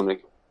بصری‌شونه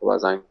که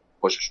بعضن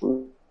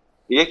خوششون.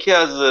 یکی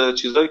از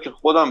چیزایی که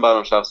خودم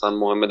برام شخصا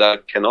مهمه در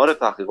کنار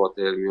تحقیقات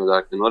علمی و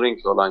در کنار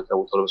اینکه حالا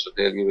عنکبوت‌ها رو به صورت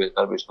علمی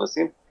بهتر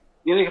بشناسیم،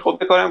 اینه که خب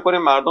بکاریم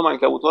کنیم مردم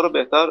عنکبوت‌ها رو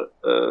بهتر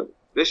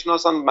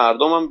بشناسن،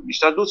 مردم هم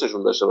بیشتر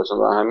دوستشون داشته باشن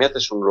و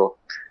اهمیتشون رو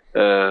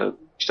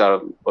بیشتر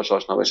باهاش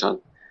آشنا بشن.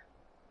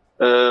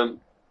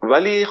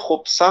 ولی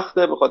خب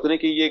سخته به خاطر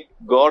اینکه یک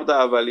گارد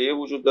اولیه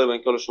وجود داره و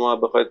اینکه شما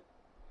بخواید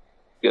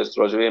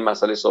راجع به این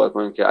مسئله صحبت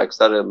کنیم که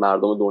اکثر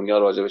مردم دنیا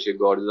راجع بهش یک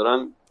گاردی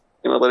دارن،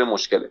 این مقدار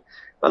مشکله.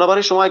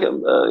 بنابراین شما اگه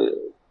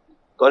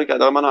کاری که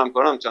من و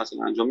همکارم چند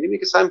سال انجام میدیم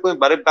که سعی می‌کنیم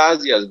برای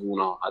بعضی از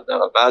گونه‌ها،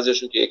 حداقل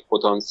بعضیاشون که یک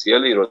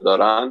پتانسیلی رو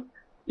دارن،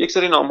 یک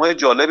سری نام‌های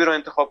جالبی رو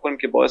انتخاب کنیم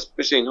که باعث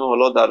بشه اینها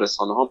حالا در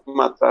رسانه‌ها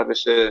مطرح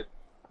بشه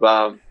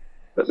و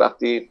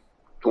وقتی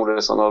تو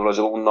رسانه‌ها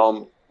راجع به اون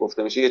نام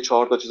گفته میشه یه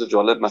 4 تا چیز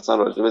جالب مثلا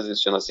راجع به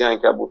زیست شناسی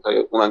عنکبوت‌ها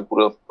یا اون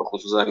گروه به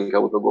خصوص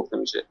عنکبوت‌ها گفته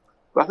میشه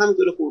و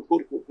همینطوری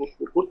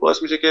خورد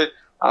باعث میشه که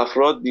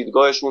افراد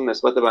دیدگاهشون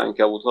نسبت به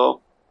عنکبوت‌ها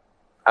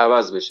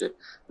عوض بشه.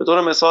 به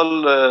طور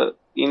مثال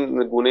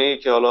این گونه‌ای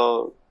که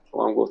حالا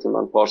شما هم گفتیم،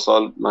 من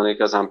پارسال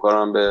یکی از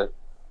همکارام به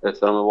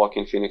احترام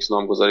واکین فینیکس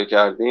نامگذاری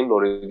کردیم،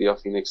 لوریدیا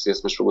فینیکس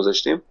اسمش رو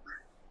گذاشتیم.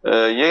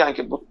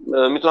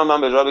 میتونم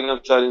من به جا بگم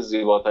شاید این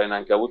زیباترین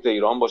عنکبوت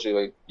ایران باشه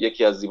و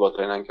یکی از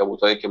زیباترین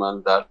عنکبوتایی که من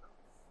در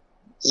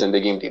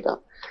زندگیم دیدم.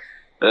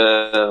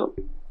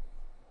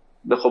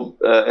 خب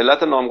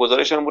علت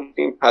نامگذاریش این بود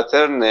که این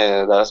پترن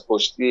دست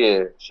پشتی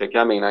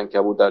شکم این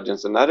عنکبوت در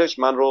جنس نرش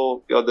من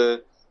رو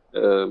یاد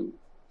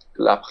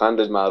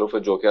لبخند معروف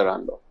جوکر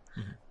انداخت.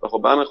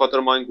 خب به همین خاطر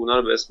ما این گونه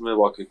رو به اسم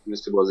واکین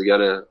فینیکس که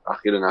بازیگر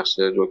اخیر نقش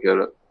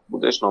جوکر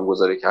بودش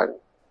نامگذاری کردیم.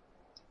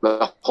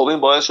 و خب این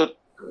باعث شد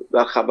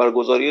در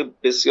خبرگزاری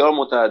بسیار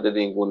متعدد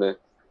این گونه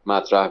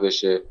مطرح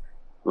بشه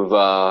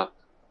و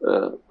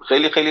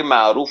خیلی خیلی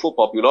معروف و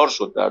پاپولار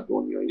شد در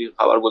دنیا. این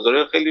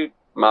خبرگزاری خیلی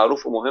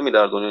معروف و مهمی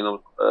در دنیا اینا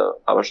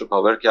خبرشو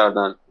کاور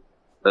کردن،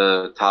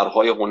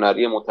 طرح‌های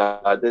هنری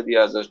متعددی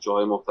ازش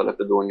جاهای مختلف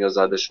دنیا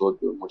زده شد،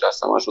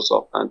 مجسمه‌اش رو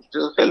ساختن،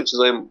 خیلی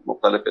چیزای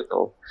مختلف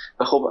اتفاق.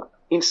 و خب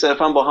این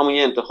صرفا با همون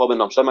یه انتخاب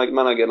نام. شاید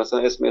من اگه مثلا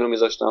اسم اینو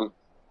میذاشتم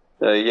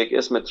یک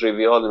اسم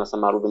تریویال مثلا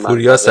مربوط به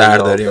پوریا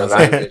سرداری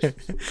مثلا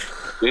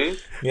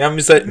میگم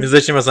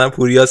میذاشیم مثلا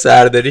پوریا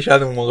سرداری،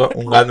 شاید اون موقع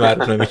اونقدر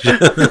معروف نمیشه.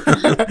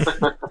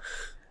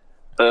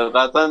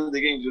 قطعا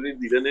دیگه اینجوری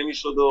دیده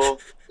نمیشد و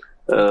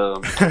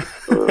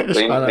به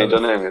این اینجا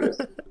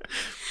نمیرسید.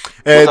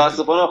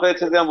 متاسفانه خیلی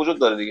چیزی هم وجود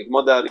داره دیگه.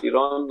 ما در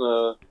ایران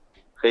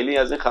خیلی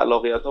از این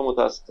خلاقیت‌ها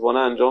متاسفانه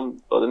انجام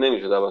داده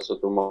نمیشه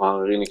توسط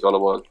محققینی که حالا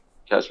با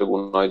کشف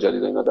گونه‌های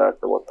جدید اینا در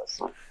ارتباط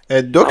هستن.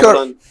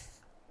 دکتر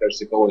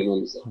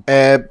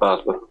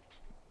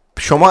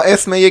شما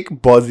اسم یک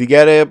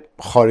بازیگر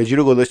خارجی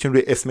رو گذاشتین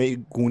روی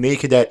اسم گونه‌ای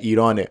که در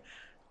ایرانه.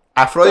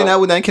 افرادی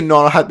نبودن که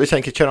ناراحت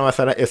بشن که چرا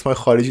مثلا اسمای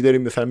خارجی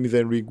داریم مثلا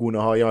میذارین روی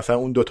گونه‌ها، یا مثلا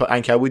اون دوتا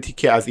عنکبوتی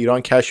که از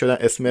ایران کشف شدن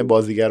اسم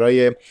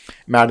بازیگرای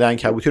مرد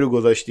عنکبوتی رو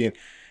گذاشتین؟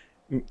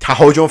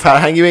 تهاجم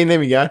فرهنگی به این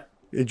نمیگن؟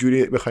 یه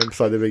جوری بخوایم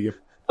ساده بگیم.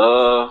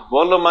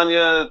 والا من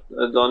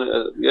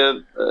یه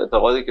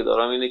اعتقادی که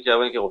دارم اینه که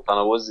اول که خب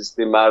تنوع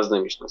زیستی مرز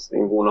نمیشناسه.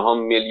 این گونه‌ها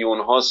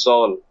میلیون‌ها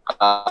سال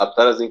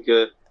قبل‌تر از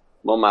اینکه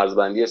ما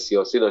مرزبندی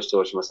سیاسی داشته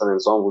باشیم مثلا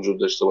انسان وجود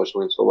داشته باشه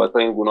این صحبت‌ها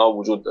این گونه‌ها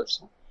وجود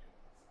داشتن.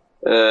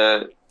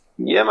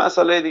 یه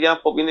مسئله دیگه هم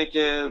خب اینه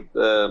که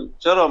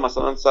چرا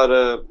مثلا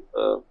سر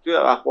توی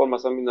اخبار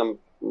مثلا میدونم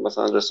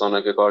مثلا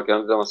رسانه که کار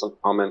کردم دیدم مثلا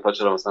کامنت ها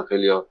چرا مثلا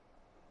خیلی‌ها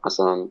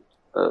مثلا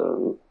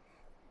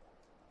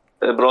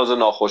ابراز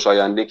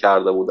ناخوشایندی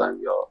کرده بودن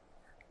یا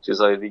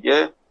چیزهای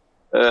دیگه.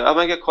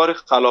 اما اگه کاری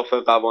خلاف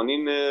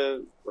قوانین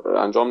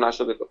انجام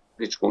نشده،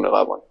 هیچ گونه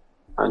قوانین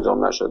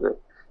انجام نشده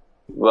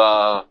و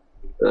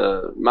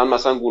من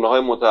مثلا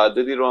گونه‌های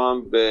متعددی رو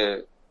هم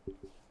به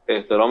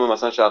احترام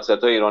مثلا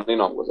شخصیت‌های ایرانی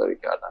نامگذاری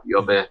کردم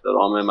یا به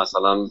احترام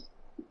مثلا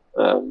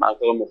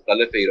مناطق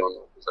مختلف ایران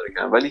نامگذاری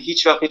کردم، ولی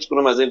هیچ وقت هیچ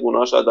کدوم از این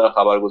گونه‌ها شاید در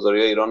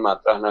خبرگزاری‌های ایران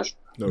مطرح نشد.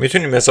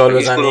 میتونی مثال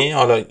بزنی؟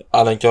 حالا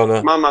الان که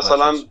من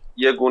مثلا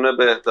یه گونه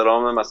به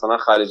احترام مثلا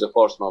خلیج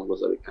فارس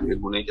نامگذاری کردم، یه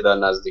گونه‌ای که در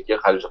نزدیکی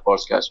خلیج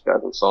فارس کشف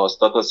کردم،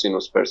 ساهاستاتا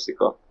سینوس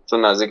پرسیکا،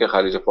 چون نزدیک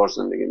خلیج فارس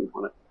زندگی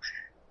میکنه،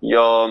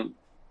 یا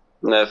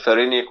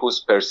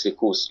فرینیکوس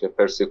پرسیکوس که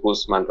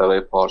پرسیکوس منطقه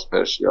پارس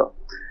پرشیا،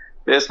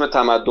 به اسم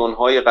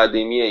تمدن‌های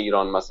قدیمی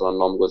ایران مثلا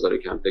نامگذاری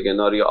کردم.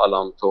 تگناری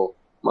آلامتو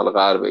مال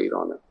غرب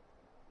ایرانه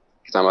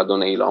که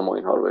تمدن ایلام و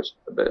اینها رو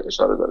به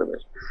اشاره داره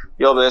بهش،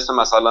 یا به اسم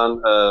مثلا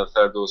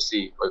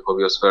فردوسی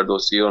یعقوبیوس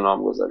فردوسی رو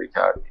نامگذاری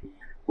کردیم.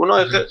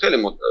 اونها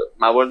خیلی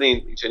موارد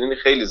این چنینی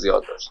خیلی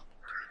زیاد داشت،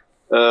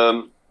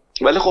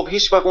 ولی خب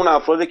هیچ وقت اون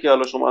افرادی که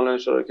حالا شما الان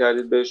اشاره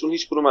کردید بهشون،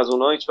 هیچ کدوم از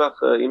اونها هیچ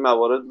وقت این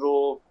موارد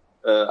رو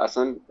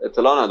اصلا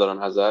اطلاع ندارن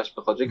ازش،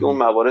 به خاطر که اون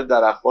موارد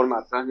در اخبار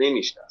مطرح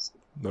نمیشه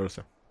اصلا.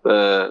 درسته.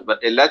 و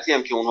علتی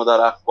هم که اونها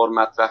در اخبار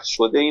مطرح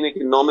شده اینه که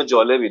نام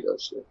جالبی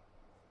داشته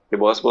که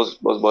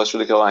باعث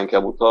شده که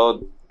عنکبوت‌ها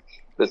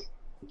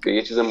به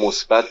یه چیز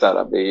مثبت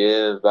در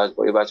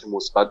با یه بچه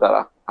مثبت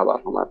در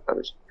خبرها مطرح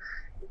بشه.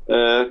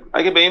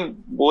 اگه به این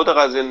بعد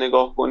قضیه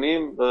نگاه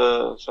کنیم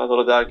شاید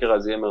حالا درک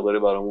قضیه مقداری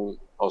برامون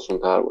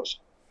آسان‌تر باشه.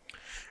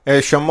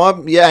 شما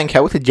یه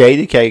عنکبوت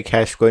جدیدی که اگه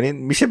کشف کنین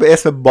میشه به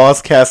اسم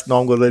بازکست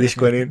نامگذاریش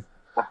کنین؟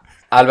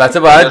 البته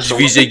باید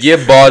ویژگی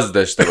باز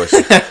داشته باشه.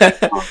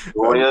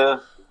 روی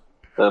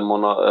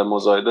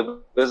مزایده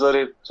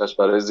بذارید چش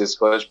برای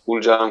زیستگاهش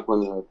پول جمع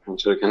کنید.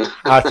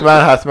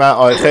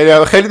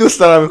 حتما خیلی دوست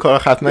دارم این کارو،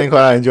 حتما این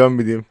کارو انجام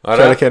میدیم.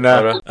 چرا که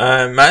نه.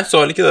 من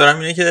سوالی که دارم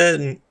اینه که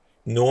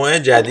نوع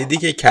جدیدی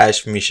که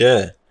کشف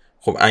میشه،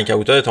 خب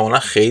عنکبوت‌ها احتمالاً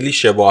خیلی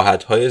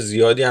شباهت‌های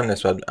زیادی هم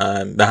نسبت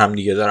به هم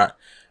دیگه دارن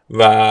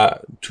و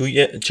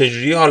توی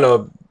چجوری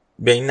حالا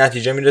به این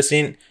نتیجه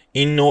میرسین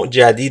این نوع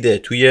جدیده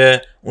توی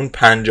اون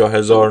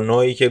 50,000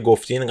 نوعی که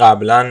گفتین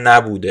قبلا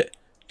نبوده؟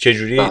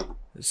 چجوری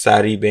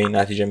سریع به این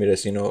نتیجه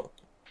میرسین و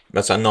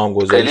مثلا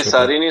نامگذاری خیلی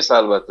سریع نیست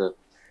البته.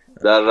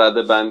 در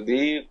رده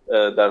بندی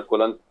در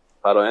کلا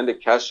فرایند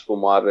کشف و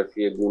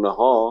معرفی گونه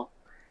ها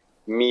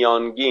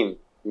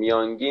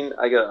میانگین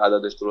اگر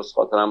عددش درست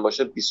خاطرم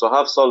باشه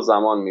 27 سال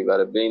زمان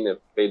میبره بین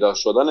پیدا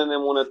شدن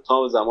نمونه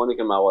تا زمانی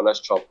که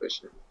مقالش چاپ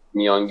بشه.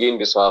 میانگین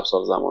 27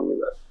 سال زمان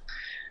میبره.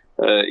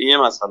 این یه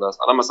مسئله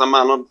است. الان مثلا من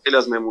الان خیلی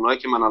از نمونه‌هایی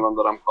که من الان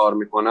دارم کار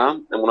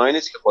میکنم نمونه‌هایی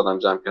نیست که خودم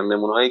جمع کردم،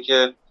 نمونه‌هایی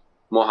که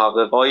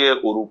محققای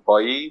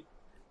اروپایی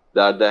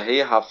در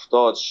دهه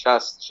 70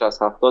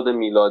 60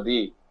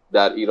 میلادی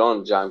در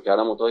ایران جمع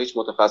کردن، منتها هیچ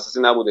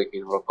متخصصی نبوده که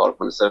اینها رو کار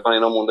کنه، صرفا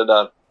اینا مونده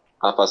در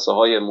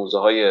قفسه‌های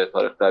موزه‌های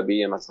تاریخ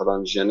طبیعی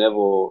مثلا ژنو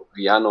و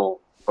وین و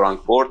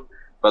فرانکفورت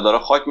و داره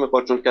خاک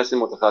می‌خوره چون کسی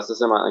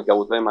متخصص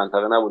عنکبوت‌های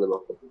منطقه نبوده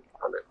با خود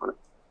مطالعه کنه.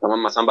 من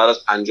مثلا بعد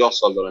از 50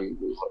 سال دارم این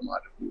گونه رو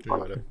معرفی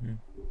می‌کنم.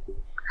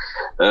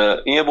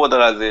 این یه بود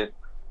قضیه.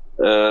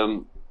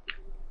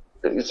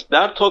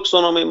 در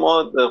تاکسونومی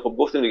ما خب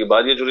گفتیم دیگه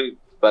باید یه جوری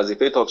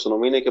وظیفه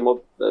تاکسونومی اینه که ما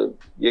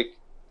یک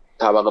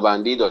طبقه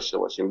بندی داشته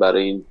باشیم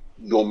برای این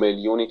 2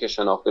 میلیونی که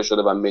شناخته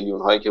شده و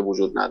میلیون هایی که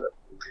وجود نداره.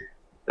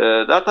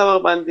 در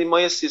طبقه بندی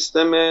ما یه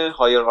سیستم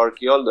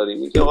هایرارکیال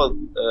داریم که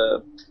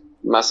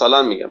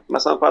مثلا میگم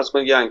مثلا فرض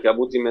کنید یه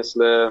عنکبوتی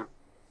مثل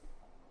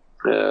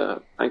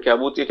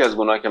عنکبوت یکی از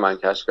گونه‌ای که من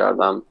کشف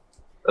کردم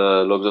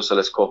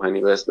لوگزوسلس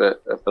کوهنی به اسم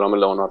احترام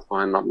لئونارد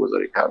کوهن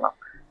نامگذاری کردم.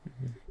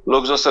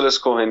 لوگزوسلس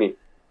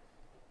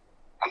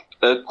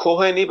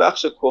کوهنی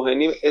بخش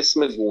کوهنی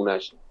اسم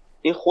گونه‌شه.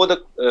 این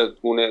خود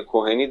گونه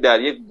کوهنی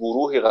در یک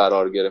گروهی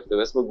قرار گرفته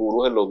به اسم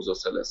گروه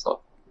لوگزوسلس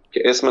ها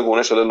که اسم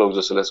گونه شده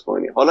لوگزوسلس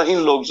کوهنی. حالا این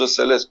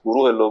لوگزوسلس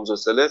گروه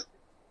لوگزوسلس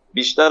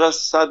بیشتر از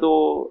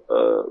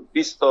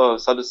 120 تا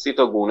 130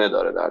 تا گونه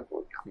داره در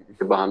دنیا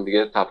که با هم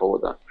دیگه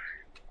تفاوتن.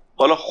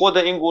 حالا خود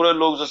این گروه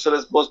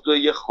لوگزوسلس باز توی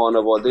یه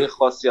خانواده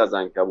خاصی از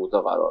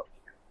عنکبوت‌ها قرار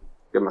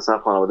که مثلا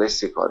خانواده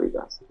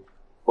سیکاریده است.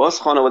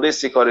 باز خانواده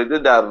سیکاریده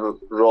در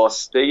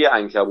راسته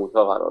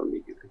عنکبوت‌ها قرار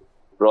میگیره.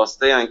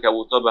 راسته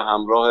عنکبوت‌ها به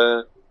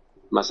همراه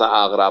مثلا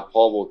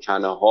عقرب‌ها و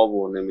کنه‌ها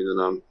و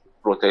نمیدونم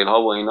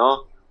روتیل‌ها و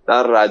اینا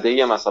در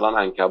رده مثلا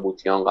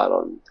عنکبوتیان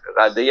قرار میگیره.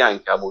 رده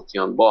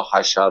عنکبوتیان با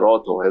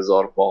حشرات و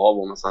هزارپاها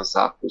و مثلا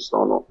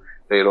سخت‌پوستان و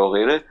غیره و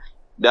غیره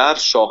در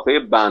شاخه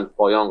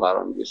بندپایان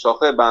قرار میگیره.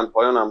 شاخه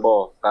بندپایان هم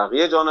با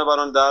بقیه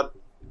جانوران در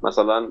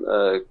مثلا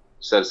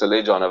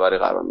سلسله جانوری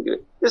قرار میگیره.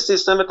 یه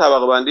سیستم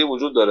طبقه بندی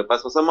وجود داره.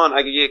 پس مثلا من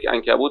اگه یک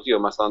عنکبوتی رو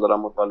مثلا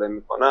دارم مطالعه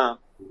میکنم،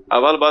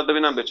 اول باید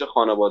ببینم به چه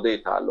خانواده‌ای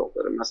تعلق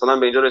داره. مثلا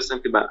به اینجا رسیدم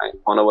که به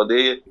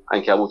خانواده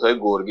عنکبوت‌های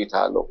گرگی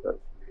تعلق داره.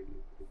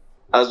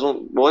 از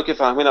اون موقع که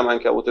فهمیدم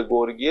عنکبوت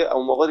گرگیه،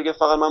 اون موقع دیگه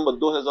فقط من با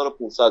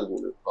 2500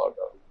 گونه کار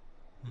دارم،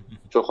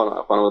 چون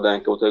خانواده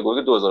عنکبوت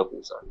گرگی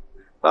 2500.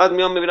 بعد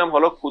میام میبینم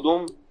حالا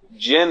کدوم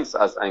جنس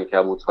از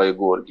عنکبوت‌های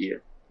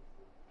گرگیه.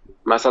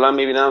 مثلا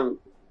میبینم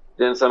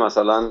جنس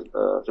مثلا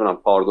چونم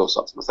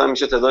پاردوساس، مثلا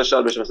میشه تعدادش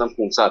شاید بشه مثلا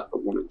 500 تا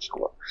گونه میشه.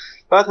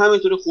 بعد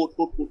همینطوری خورد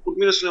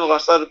میرسونیم و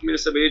وسط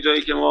میرسه به یه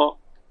جایی که ما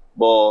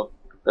با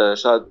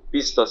شاید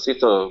 20 تا 30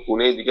 تا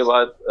گونه دیگه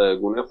باید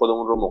گونه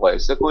خودمون رو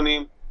مقایسه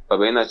کنیم و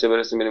به این نتیجه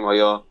برسیم ببینیم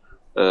آیا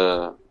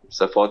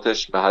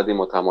صفاتش به حدی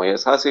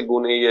متمایز هست که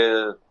گونه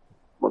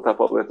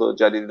متفاوت و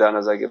جدیدی در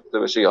نظر گرفته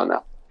بشه یا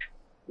نه.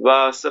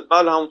 و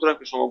سپل همونطور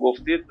که شما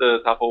گفتید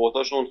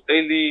تفاوتاشون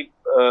خیلی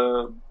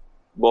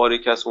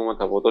باریک است و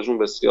تفاوتاشون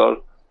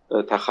بسیار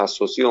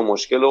تخصصی و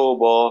مشکل و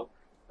با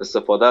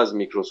استفاده از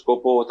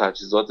میکروسکوپ و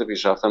تجهیزات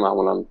پیشرفته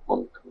معمولا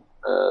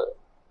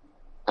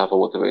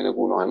تفاوت بین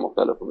گونه‌های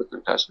مختلف رو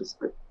بتونیم تشخیص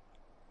بدیم.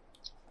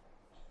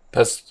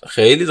 پس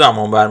خیلی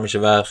زمان بر میشه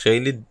و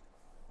خیلی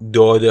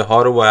داده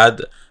ها رو باید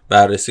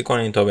بررسی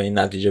کنین تا به این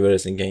نتیجه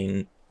برسین که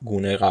این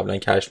گونه قبلا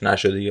کشف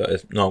نشده یا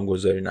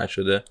نامگذاری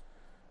نشده.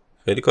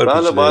 خیلی کار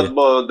پیچیده. بله، باید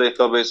با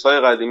دیتابیس های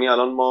قدیمی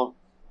الان ما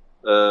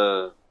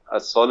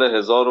از سال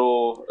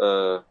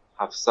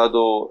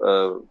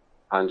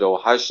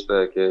 1758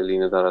 که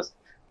لینه در از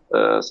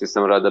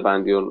سیستم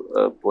رده‌بندی و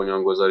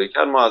بنیانگذاری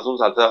کرد، ما از اون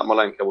سالتا مال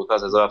عنکبوت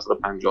از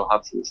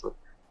 1757 شروع شد.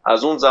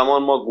 از اون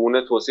زمان ما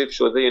گونه توصیف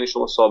شده، یعنی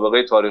شما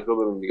سابقه تاریخی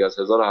رو ببینید دیگه، از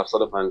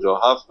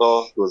 1757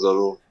 تا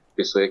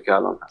 2021 که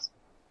الان هست.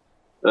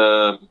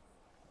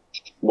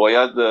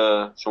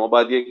 شما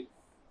باید یک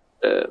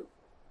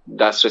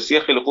دسترسی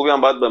خیلی خوبی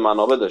هم باید به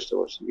منابع داشته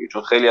باشید،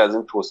 چون خیلی از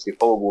این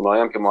توصیف‌ها و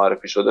گونه‌هایی هم که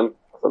معرفی شده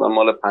مثلا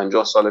مال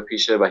 50 سال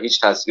پیشه و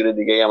هیچ تصویر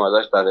دیگه‌ای هم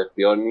ازش در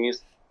اختیار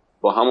نیست،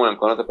 با همون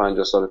امکانات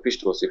 50 سال پیش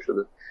توصیف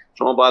شده.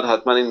 شما باید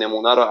حتما این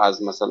نمونه رو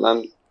از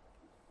مثلا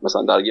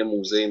در یه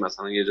موزه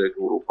مثلا یه جایی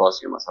تو اروپا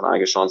است، که مثلا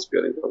اگه شانس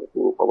بیارید تو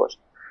اروپا باشه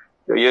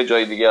یا یه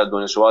جای دیگه از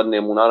دنیا، شما باید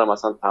نمونه رو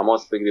مثلا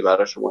تماس بگیری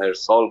برای شما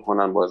ارسال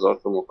کنن با هزار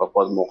تا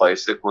مکافات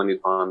مقایسه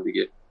کنید با هم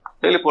دیگه.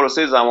 خیلی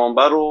پروسه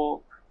زمانبر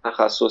و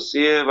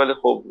تخصصیه، ولی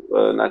خب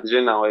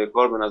نتیجه نهایی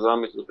کار به نظرم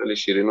میتونه خیلی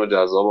شیرین و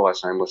جذاب و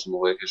قشنگ باشه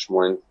موقعی که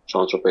شما این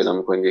شانس رو پیدا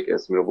میکنید یک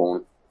اسمی رو به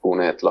اون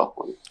گونه اطلاق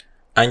کنید.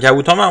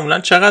 عنکبوت‌ها معمولا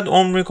چقدر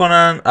عمر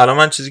میکنن؟ الان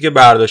من چیزی که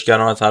برداشت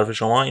کردم از حرف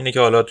شما اینه که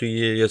حالا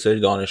توی یه سری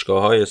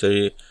دانشگاه‌ها، یه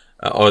سری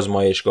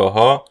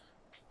آزمایشگاه‌ها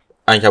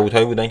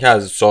عنکبوت‌هایی بودن که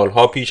از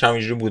سالها پیش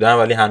همینجوری بودن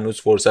ولی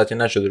هنوز فرصتی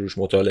نشده روش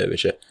مطالعه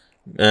بشه.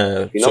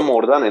 اینا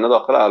مردن، اینا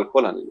داخل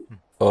الکلن.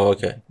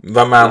 اوکی.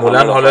 و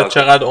معمولا حالا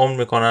چقدر عمر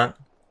میکنن؟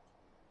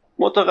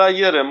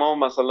 متغیره. ما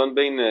مثلا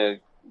بین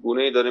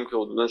گونه‌ای داریم که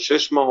حدوداً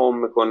 6 ماه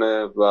عمر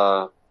میکنه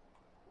و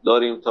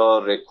داریم تا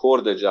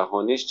رکورد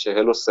جهانیش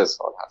 43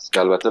 سال هست که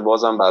البته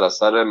بازم بر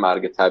اثر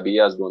مرگ طبیعی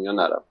از دنیا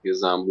نرفت. یه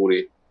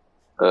زنبوری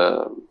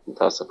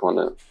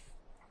متاسفانه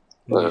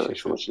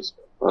شما چیز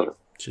آره.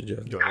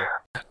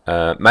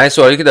 من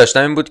سوالی که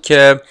داشتم این بود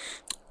که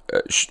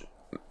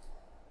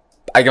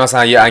اگه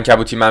مثلا یه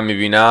عنکبوتی من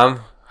میبینم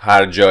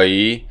هر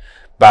جایی،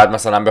 بعد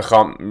مثلا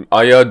بخوام،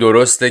 آیا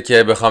درسته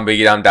که بخوام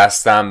بگیرم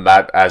دستم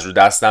بعد از رو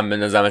دستم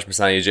بندازمش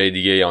مثلا یه جای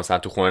دیگه یا مثلا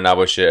تو خونه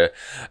نباشه؟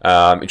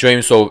 چون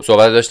این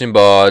صحبت داشتیم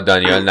با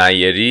دانیال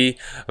نیری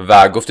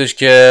و گفتش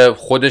که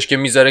خودش که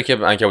میذاره که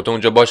عنکبوتا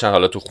اونجا باشن،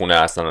 حالا تو خونه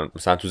هستن،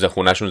 مثلا تو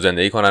خونهشون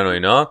زندگی کنن و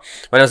اینا،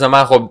 ولی مثلا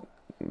من خب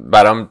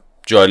برام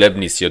جالب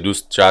نیست یا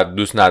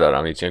دوست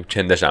ندارم هیچ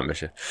چندشم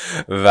بشه.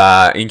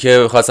 و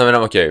اینکه خواستم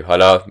ببینم اوکی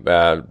حالا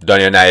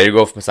دانیال نیری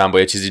گفت مثلا با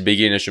یه چیزی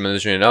بگیر نشون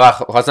بدشون اینا، و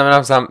خواستم ببینم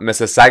مثلا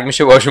مثل سگ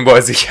میشه باشون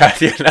بازی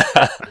کرد یا نه.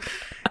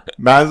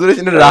 منظورش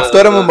اینه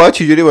رفتارمون باید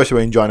چجوری باشه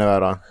با این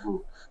جانوران؟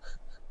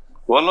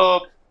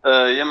 والا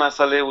یه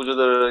مسئله وجود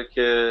داره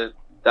که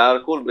در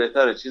کل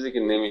بهتره چیزی که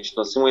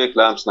نمیشناسیم و یک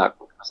لمس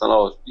نکنیم.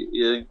 مثلا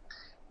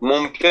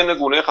ممکنه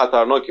گونه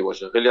خطرناکی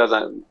باشه. خیلی از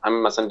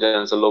همین مثلا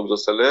جنس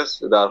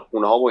لوگزوسلس در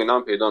خونه ها و اینا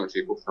هم پیدا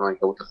میشه، گفتم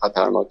عنکبوت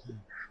خطرناکی.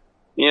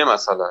 این یه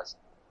مسئله است.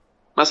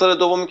 مسئله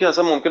دومی که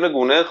اصلا ممکنه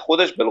گونه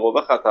خودش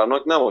بالقوه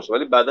خطرناک نباشه،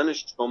 ولی بدن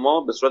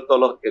شما به صورت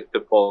حالا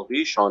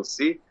اتفاقی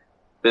شانسی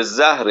به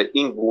زهر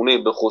این گونه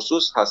به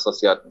خصوص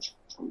حساسیت میشه،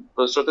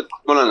 به صورت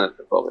کاملا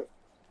اتفاقی.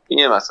 این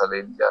یه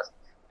مسئله دیگه است.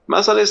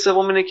 مسئله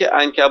سوم اینه که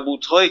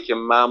عنکبوت‌هایی که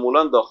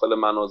معمولا داخل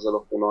منازل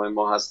و خونه‌های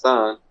ما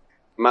هستن،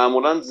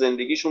 معمولا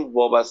زندگیشون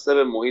وابسته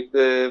به محیط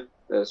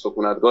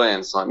سکونتگاه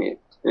انسانیه.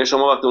 یعنی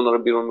شما وقتی اونا رو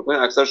بیرون میکنید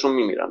اکثرشون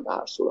میمیرن به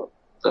هر صورت،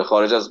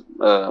 خارج از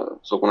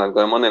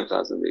سکونتگاه ما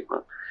نمیتونن زندگی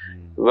کنن.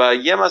 و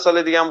یه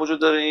مسئله دیگه هم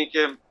وجود داره، اینه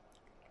که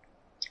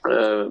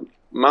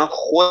من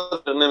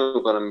خود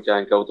نمیکنم که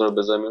عنکبوتا رو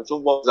بذارم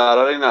چون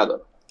ضرری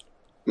نداره،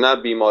 نه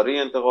بیماری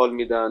انتقال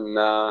میدن،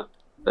 نه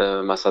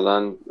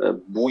مثلا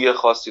بوی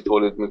خاصی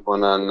تولید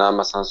میکنن، نه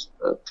مثلا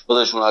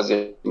خودشون از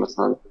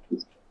مثلا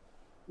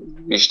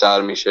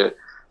بیشتر میشه.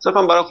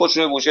 صرفا برای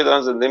خودشون یه گوشه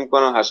دارن زندگی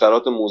میکنن.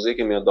 حشرات موذی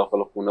که میاد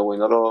داخل خونه و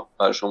اینا رو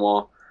برای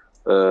شما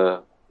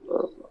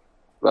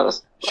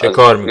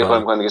شکار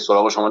میکنن دیگه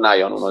سراغ شما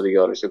نیان، اونا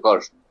دیگه آره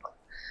شکارشون میکنن.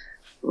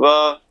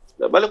 و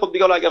ولی خب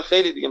دیگه اگر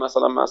خیلی دیگه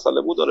مثلا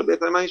مسئله بود داره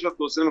بهتره. من هیچ وقت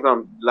توصیه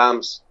نمی‌کنم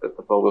لمس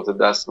اتفاق بیفته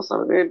دست مثلا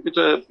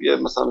میتونه یه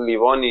مثلا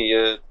لیوانی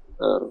یه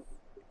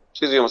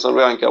چیزی مثلا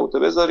روی عنکبوت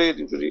بذارید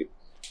اینجوری،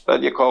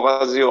 بعد یه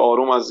کاغذی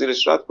آروم از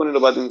زیرش رد کنید و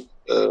بعد این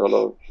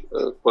حالا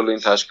کل این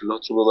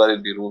تشکیلات رو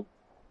ببرید بیرون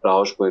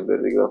رهاش کنید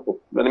بره دیگه. خب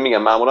یعنی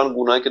میگم معمولا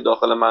گونه‌ای که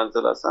داخل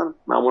منزل هستن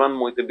معمولا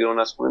محیط بیرون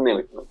از خونه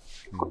نمیتونن.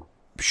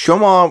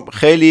 شما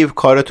خیلی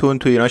کارتون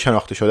تو ایران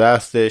شناخته شده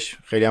هستش،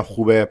 خیلی هم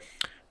خوبه،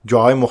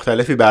 جاهای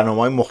مختلفی،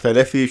 برنامه‌های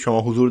مختلفی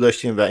شما حضور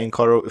داشتین و این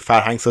کار رو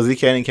فرهنگ سازی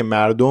کردین که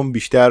مردم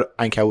بیشتر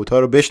عنکبوت‌ها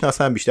رو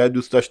بشناسن، بیشتر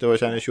دوست داشته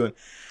باشنشون.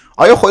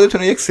 آیا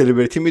خودتون رو یک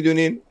سلبریتی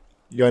میدونین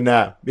یا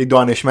نه یک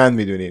دانشمند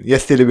میدونین، یه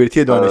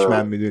سلبریتی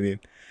دانشمند میدونین؟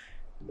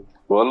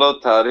 والا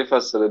تعریف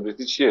از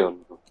سلبریتی چیه؟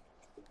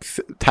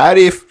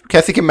 تعریف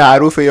کسی که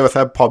معروفه یا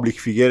مثلا پابلیک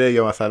فیگره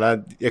یا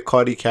مثلا یه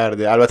کاری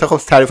کرده. البته خب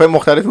تعریف‌های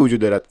مختلفی وجود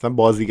داره، مثلا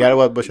بازیگر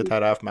باید باشه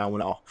طرف،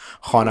 معمولا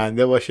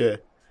خواننده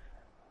باشه.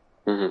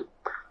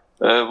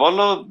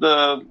 والا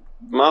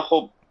من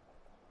خب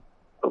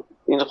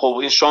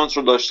این شانس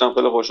رو داشتم،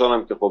 خیلی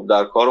خوشحالم که خب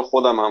در کار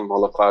خودم هم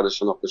حالا فرد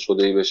شناخته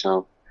شده‌ای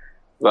بشم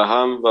و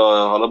هم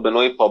حالا به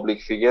نوعی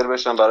پابلیک فیگر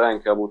بشم برای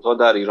عنکبوت‌ها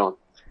در ایران.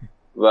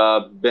 و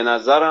به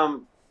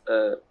نظرم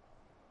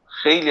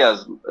خیلی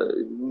از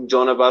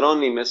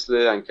جانورانی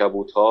مثل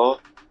عنکبوت‌ها،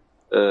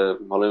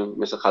 حالا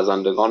مثل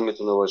خزندگان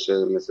میتونه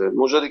باشه، مثل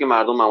موجوداتی که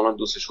مردم معمولا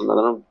دوستشون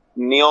ندارن،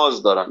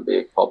 نیاز دارن به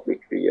یک پابلیک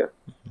فیگر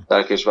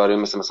در کشوری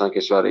مثلا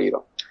کشور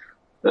ایران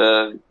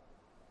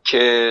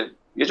که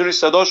یه جوری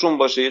صداشون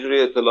باشه، یه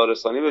جوری اطلاع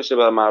رسانی بشه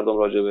برای مردم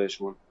راجع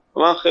بهشون. و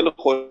من خیلی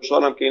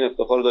خوشحالم که این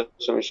افتخار رو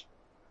داشتم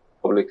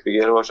پابلیک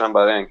فیگر باشم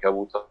برای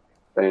عنکبوت‌ها.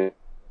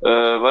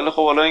 ولی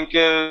خب حالا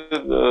اینکه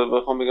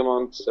بخوام بگم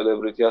من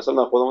سلبریتی هستم،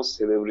 نه خودم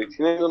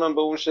سلبریتی نمیدونم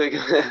به اون شکل.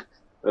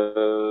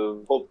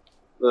 خب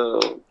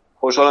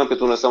خوشحالم که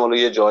تونستم حالا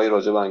یه جایی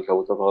راجع به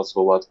عنکبوت‌ها فقط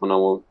صحبت کنم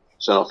و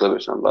شناخته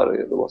بشم برای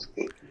لباس.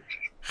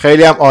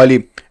 خیلی هم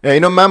عالی.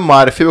 اینو من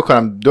معرفی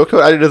بکنم،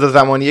 دکتر علیرضا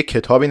زمانی یک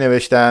کتابی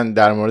نوشتن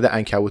در مورد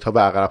عنکبوت‌ها و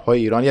عقرب‌های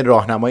ایران، یه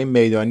راهنمای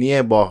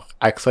میدانیه با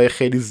عکس‌های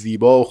خیلی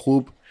زیبا و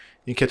خوب.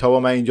 این کتابو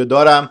من اینجا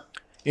دارم.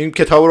 این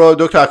کتاب رو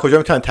دکتر از کجا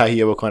میتونن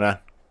تهیه بکنن؟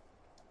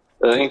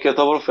 این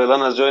کتاب رو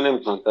فعلا از جایی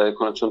نمیتونن تهیه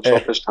کنن چون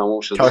چاپش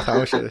تموم شده.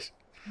 تموم شده.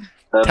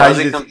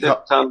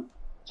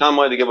 چند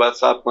ماه دیگه بعد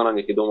صبر کنن،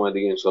 یکی دو ماه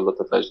دیگه انشالله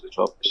تا تجدید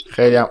چاپ بشه.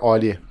 خیلی هم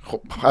عالیه.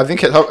 خب از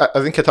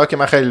این کتاب که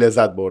من خیلی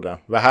لذت بردم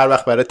و هر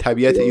وقت برای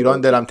طبیعت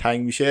ایران دلم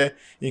تنگ میشه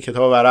این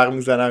کتاب ورق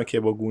میزنم که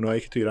با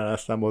گونه‌هایی که تو ایران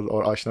هستن باز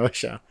آشنا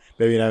بشم،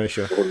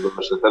 ببینمشون.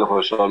 خیلی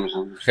خوشحال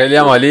میشم. خیلی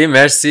هم عالی.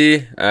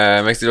 مرسی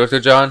دکتر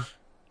جان.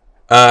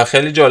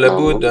 خیلی جالب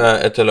بود،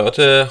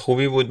 اطلاعات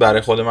خوبی بود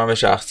برای خود من به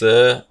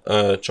شخصه،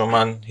 چون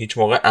من هیچ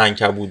موقع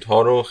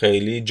عنکبوت‌ها رو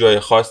خیلی جای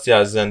خاصی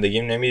از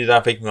زندگیم نمی‌دیدم.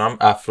 فکر می‌کنم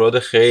افراد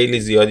خیلی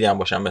زیادی هم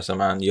باشن مثل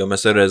من یا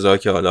مثل رضا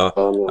که حالا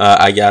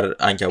اگر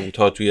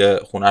عنکبوت‌ها توی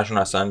خونه‌شون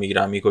هستن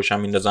میگیرن میکشن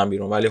میندازن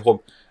بیرون، ولی خب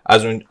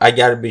از اون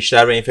اگر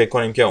بیشتر به این فکر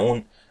کنیم که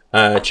اون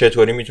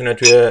چطوری میتونه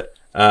توی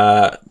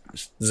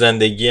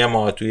زندگی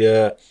ما،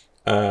 توی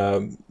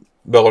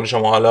به قول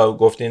شما حالا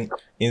گفتین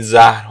این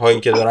زهرهایی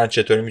که دارن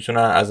چطوری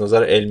میتونن از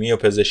نظر علمی و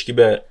پزشکی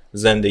به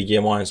زندگی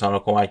ما انسان ها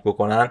کمک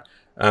بکنن،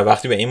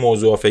 وقتی به این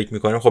موضوع فکر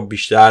میکنیم خب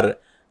بیشتر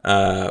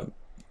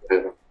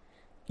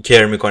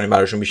کیر میکنیم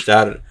براشون،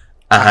 بیشتر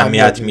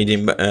اهمیت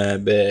میدیم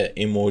به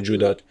این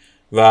موجودات.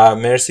 و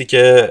مرسی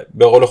که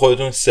به قول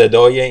خودتون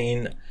صدای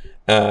این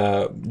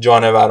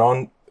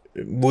جانوران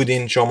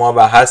بودین شما و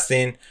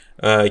هستین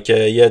که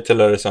یه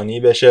اطلاع رسانی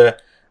بشه.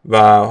 و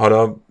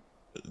حالا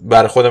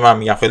برای خود من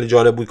میگم خیلی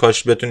جالب بود،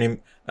 کاش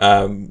بتونیم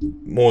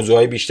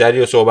موضوعای بیشتری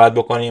رو صحبت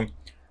بکنیم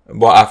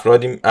با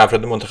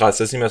افراد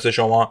متخصصی مثل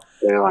شما.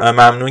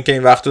 ممنون که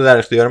این وقت رو در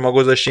اختیار ما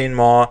گذاشتین.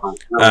 ما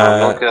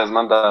ممنون که از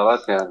من دعوت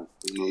کردین.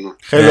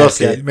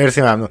 خیلی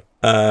مرسی، ممنون.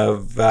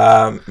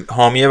 و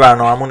حامی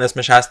برنامه‌مون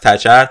اسمش هست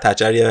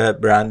تچر یه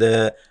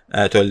برند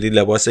تولیدی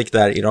لباسه که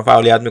در ایران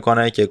فعالیت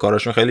میکنه که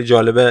کاراشون خیلی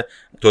جالبه.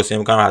 توصیه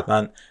میکنم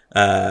حتما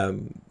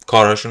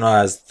کارهاشون رو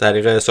از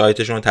طریق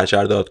سایتشون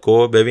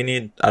تچر.co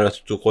ببینید. البته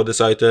تو خود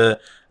سایت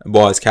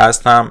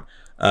بازکست هم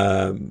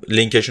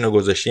لینکشون رو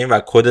گذاشتیم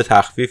و کد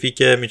تخفیفی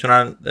که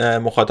میتونن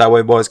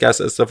مخاطبای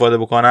بازکست استفاده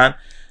بکنن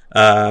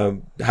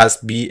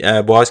هست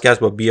بازکست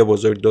با بی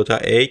بزرگ 2 تا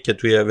A که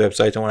توی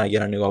وبسایتمون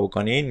اگر نگاه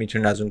بکنین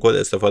میتونین از اون کد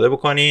استفاده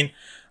بکنین.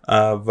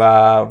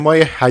 و ما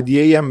یه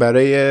هدیه‌ای هم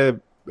برای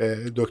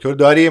دکتر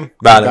داریم،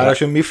 بله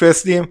براشون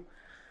میفرستیم.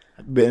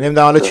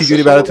 نمیدونم حالا چه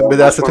جوری براتون به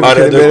دستتون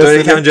آره برسه. دکتر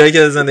یکم جایی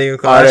که زندگی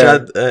میکنه آره.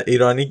 شاید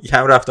ایرانی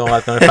کم رفت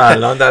آمد کنه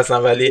فنلاند هستن،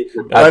 ولی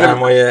قطعا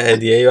ما یه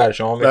هدیه‌ای برای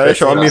شما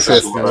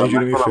میفرستیم.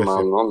 اینجوری میفرستیم.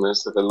 ممنون،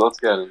 مرسی، لطف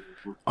کردین.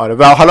 آره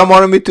و حالا ما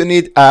رو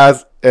میتونید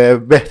از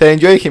بهترین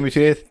جایی که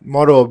میتونید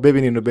ما رو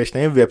ببینید و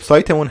بشنوید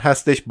وبسایتمون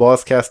هستش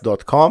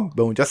bazcast.com،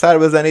 به اونجا سر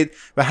بزنید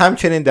و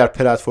همچنین در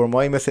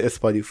پلتفرم‌هایی مثل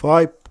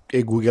اسپاتیفای،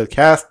 گوگل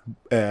کاست،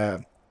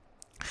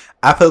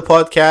 اپل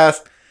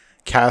پادکست،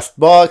 کاست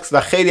باکس و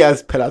خیلی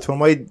از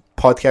پلتفرم‌های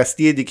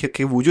پادکستی دیگه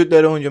که وجود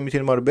داره اونجا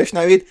میتونید ما رو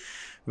بشنوید.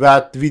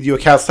 و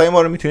ویدیوکست های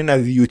ما رو میتونید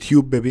از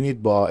یوتیوب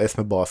ببینید با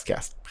اسم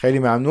بازکست. خیلی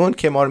ممنون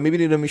که ما رو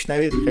میبینید و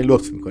میشنوید، خیلی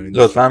لطف میکنید.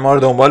 لطفا ما رو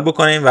دنبال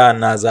بکنین و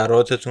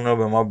نظراتتون رو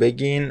به ما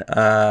بگین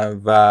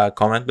و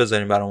کامنت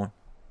بذارین برامون.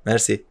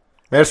 مرسی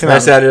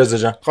علیرضا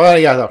جان. خدا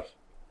نگهدار.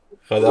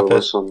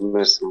 خداحافظ.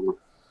 مرسی.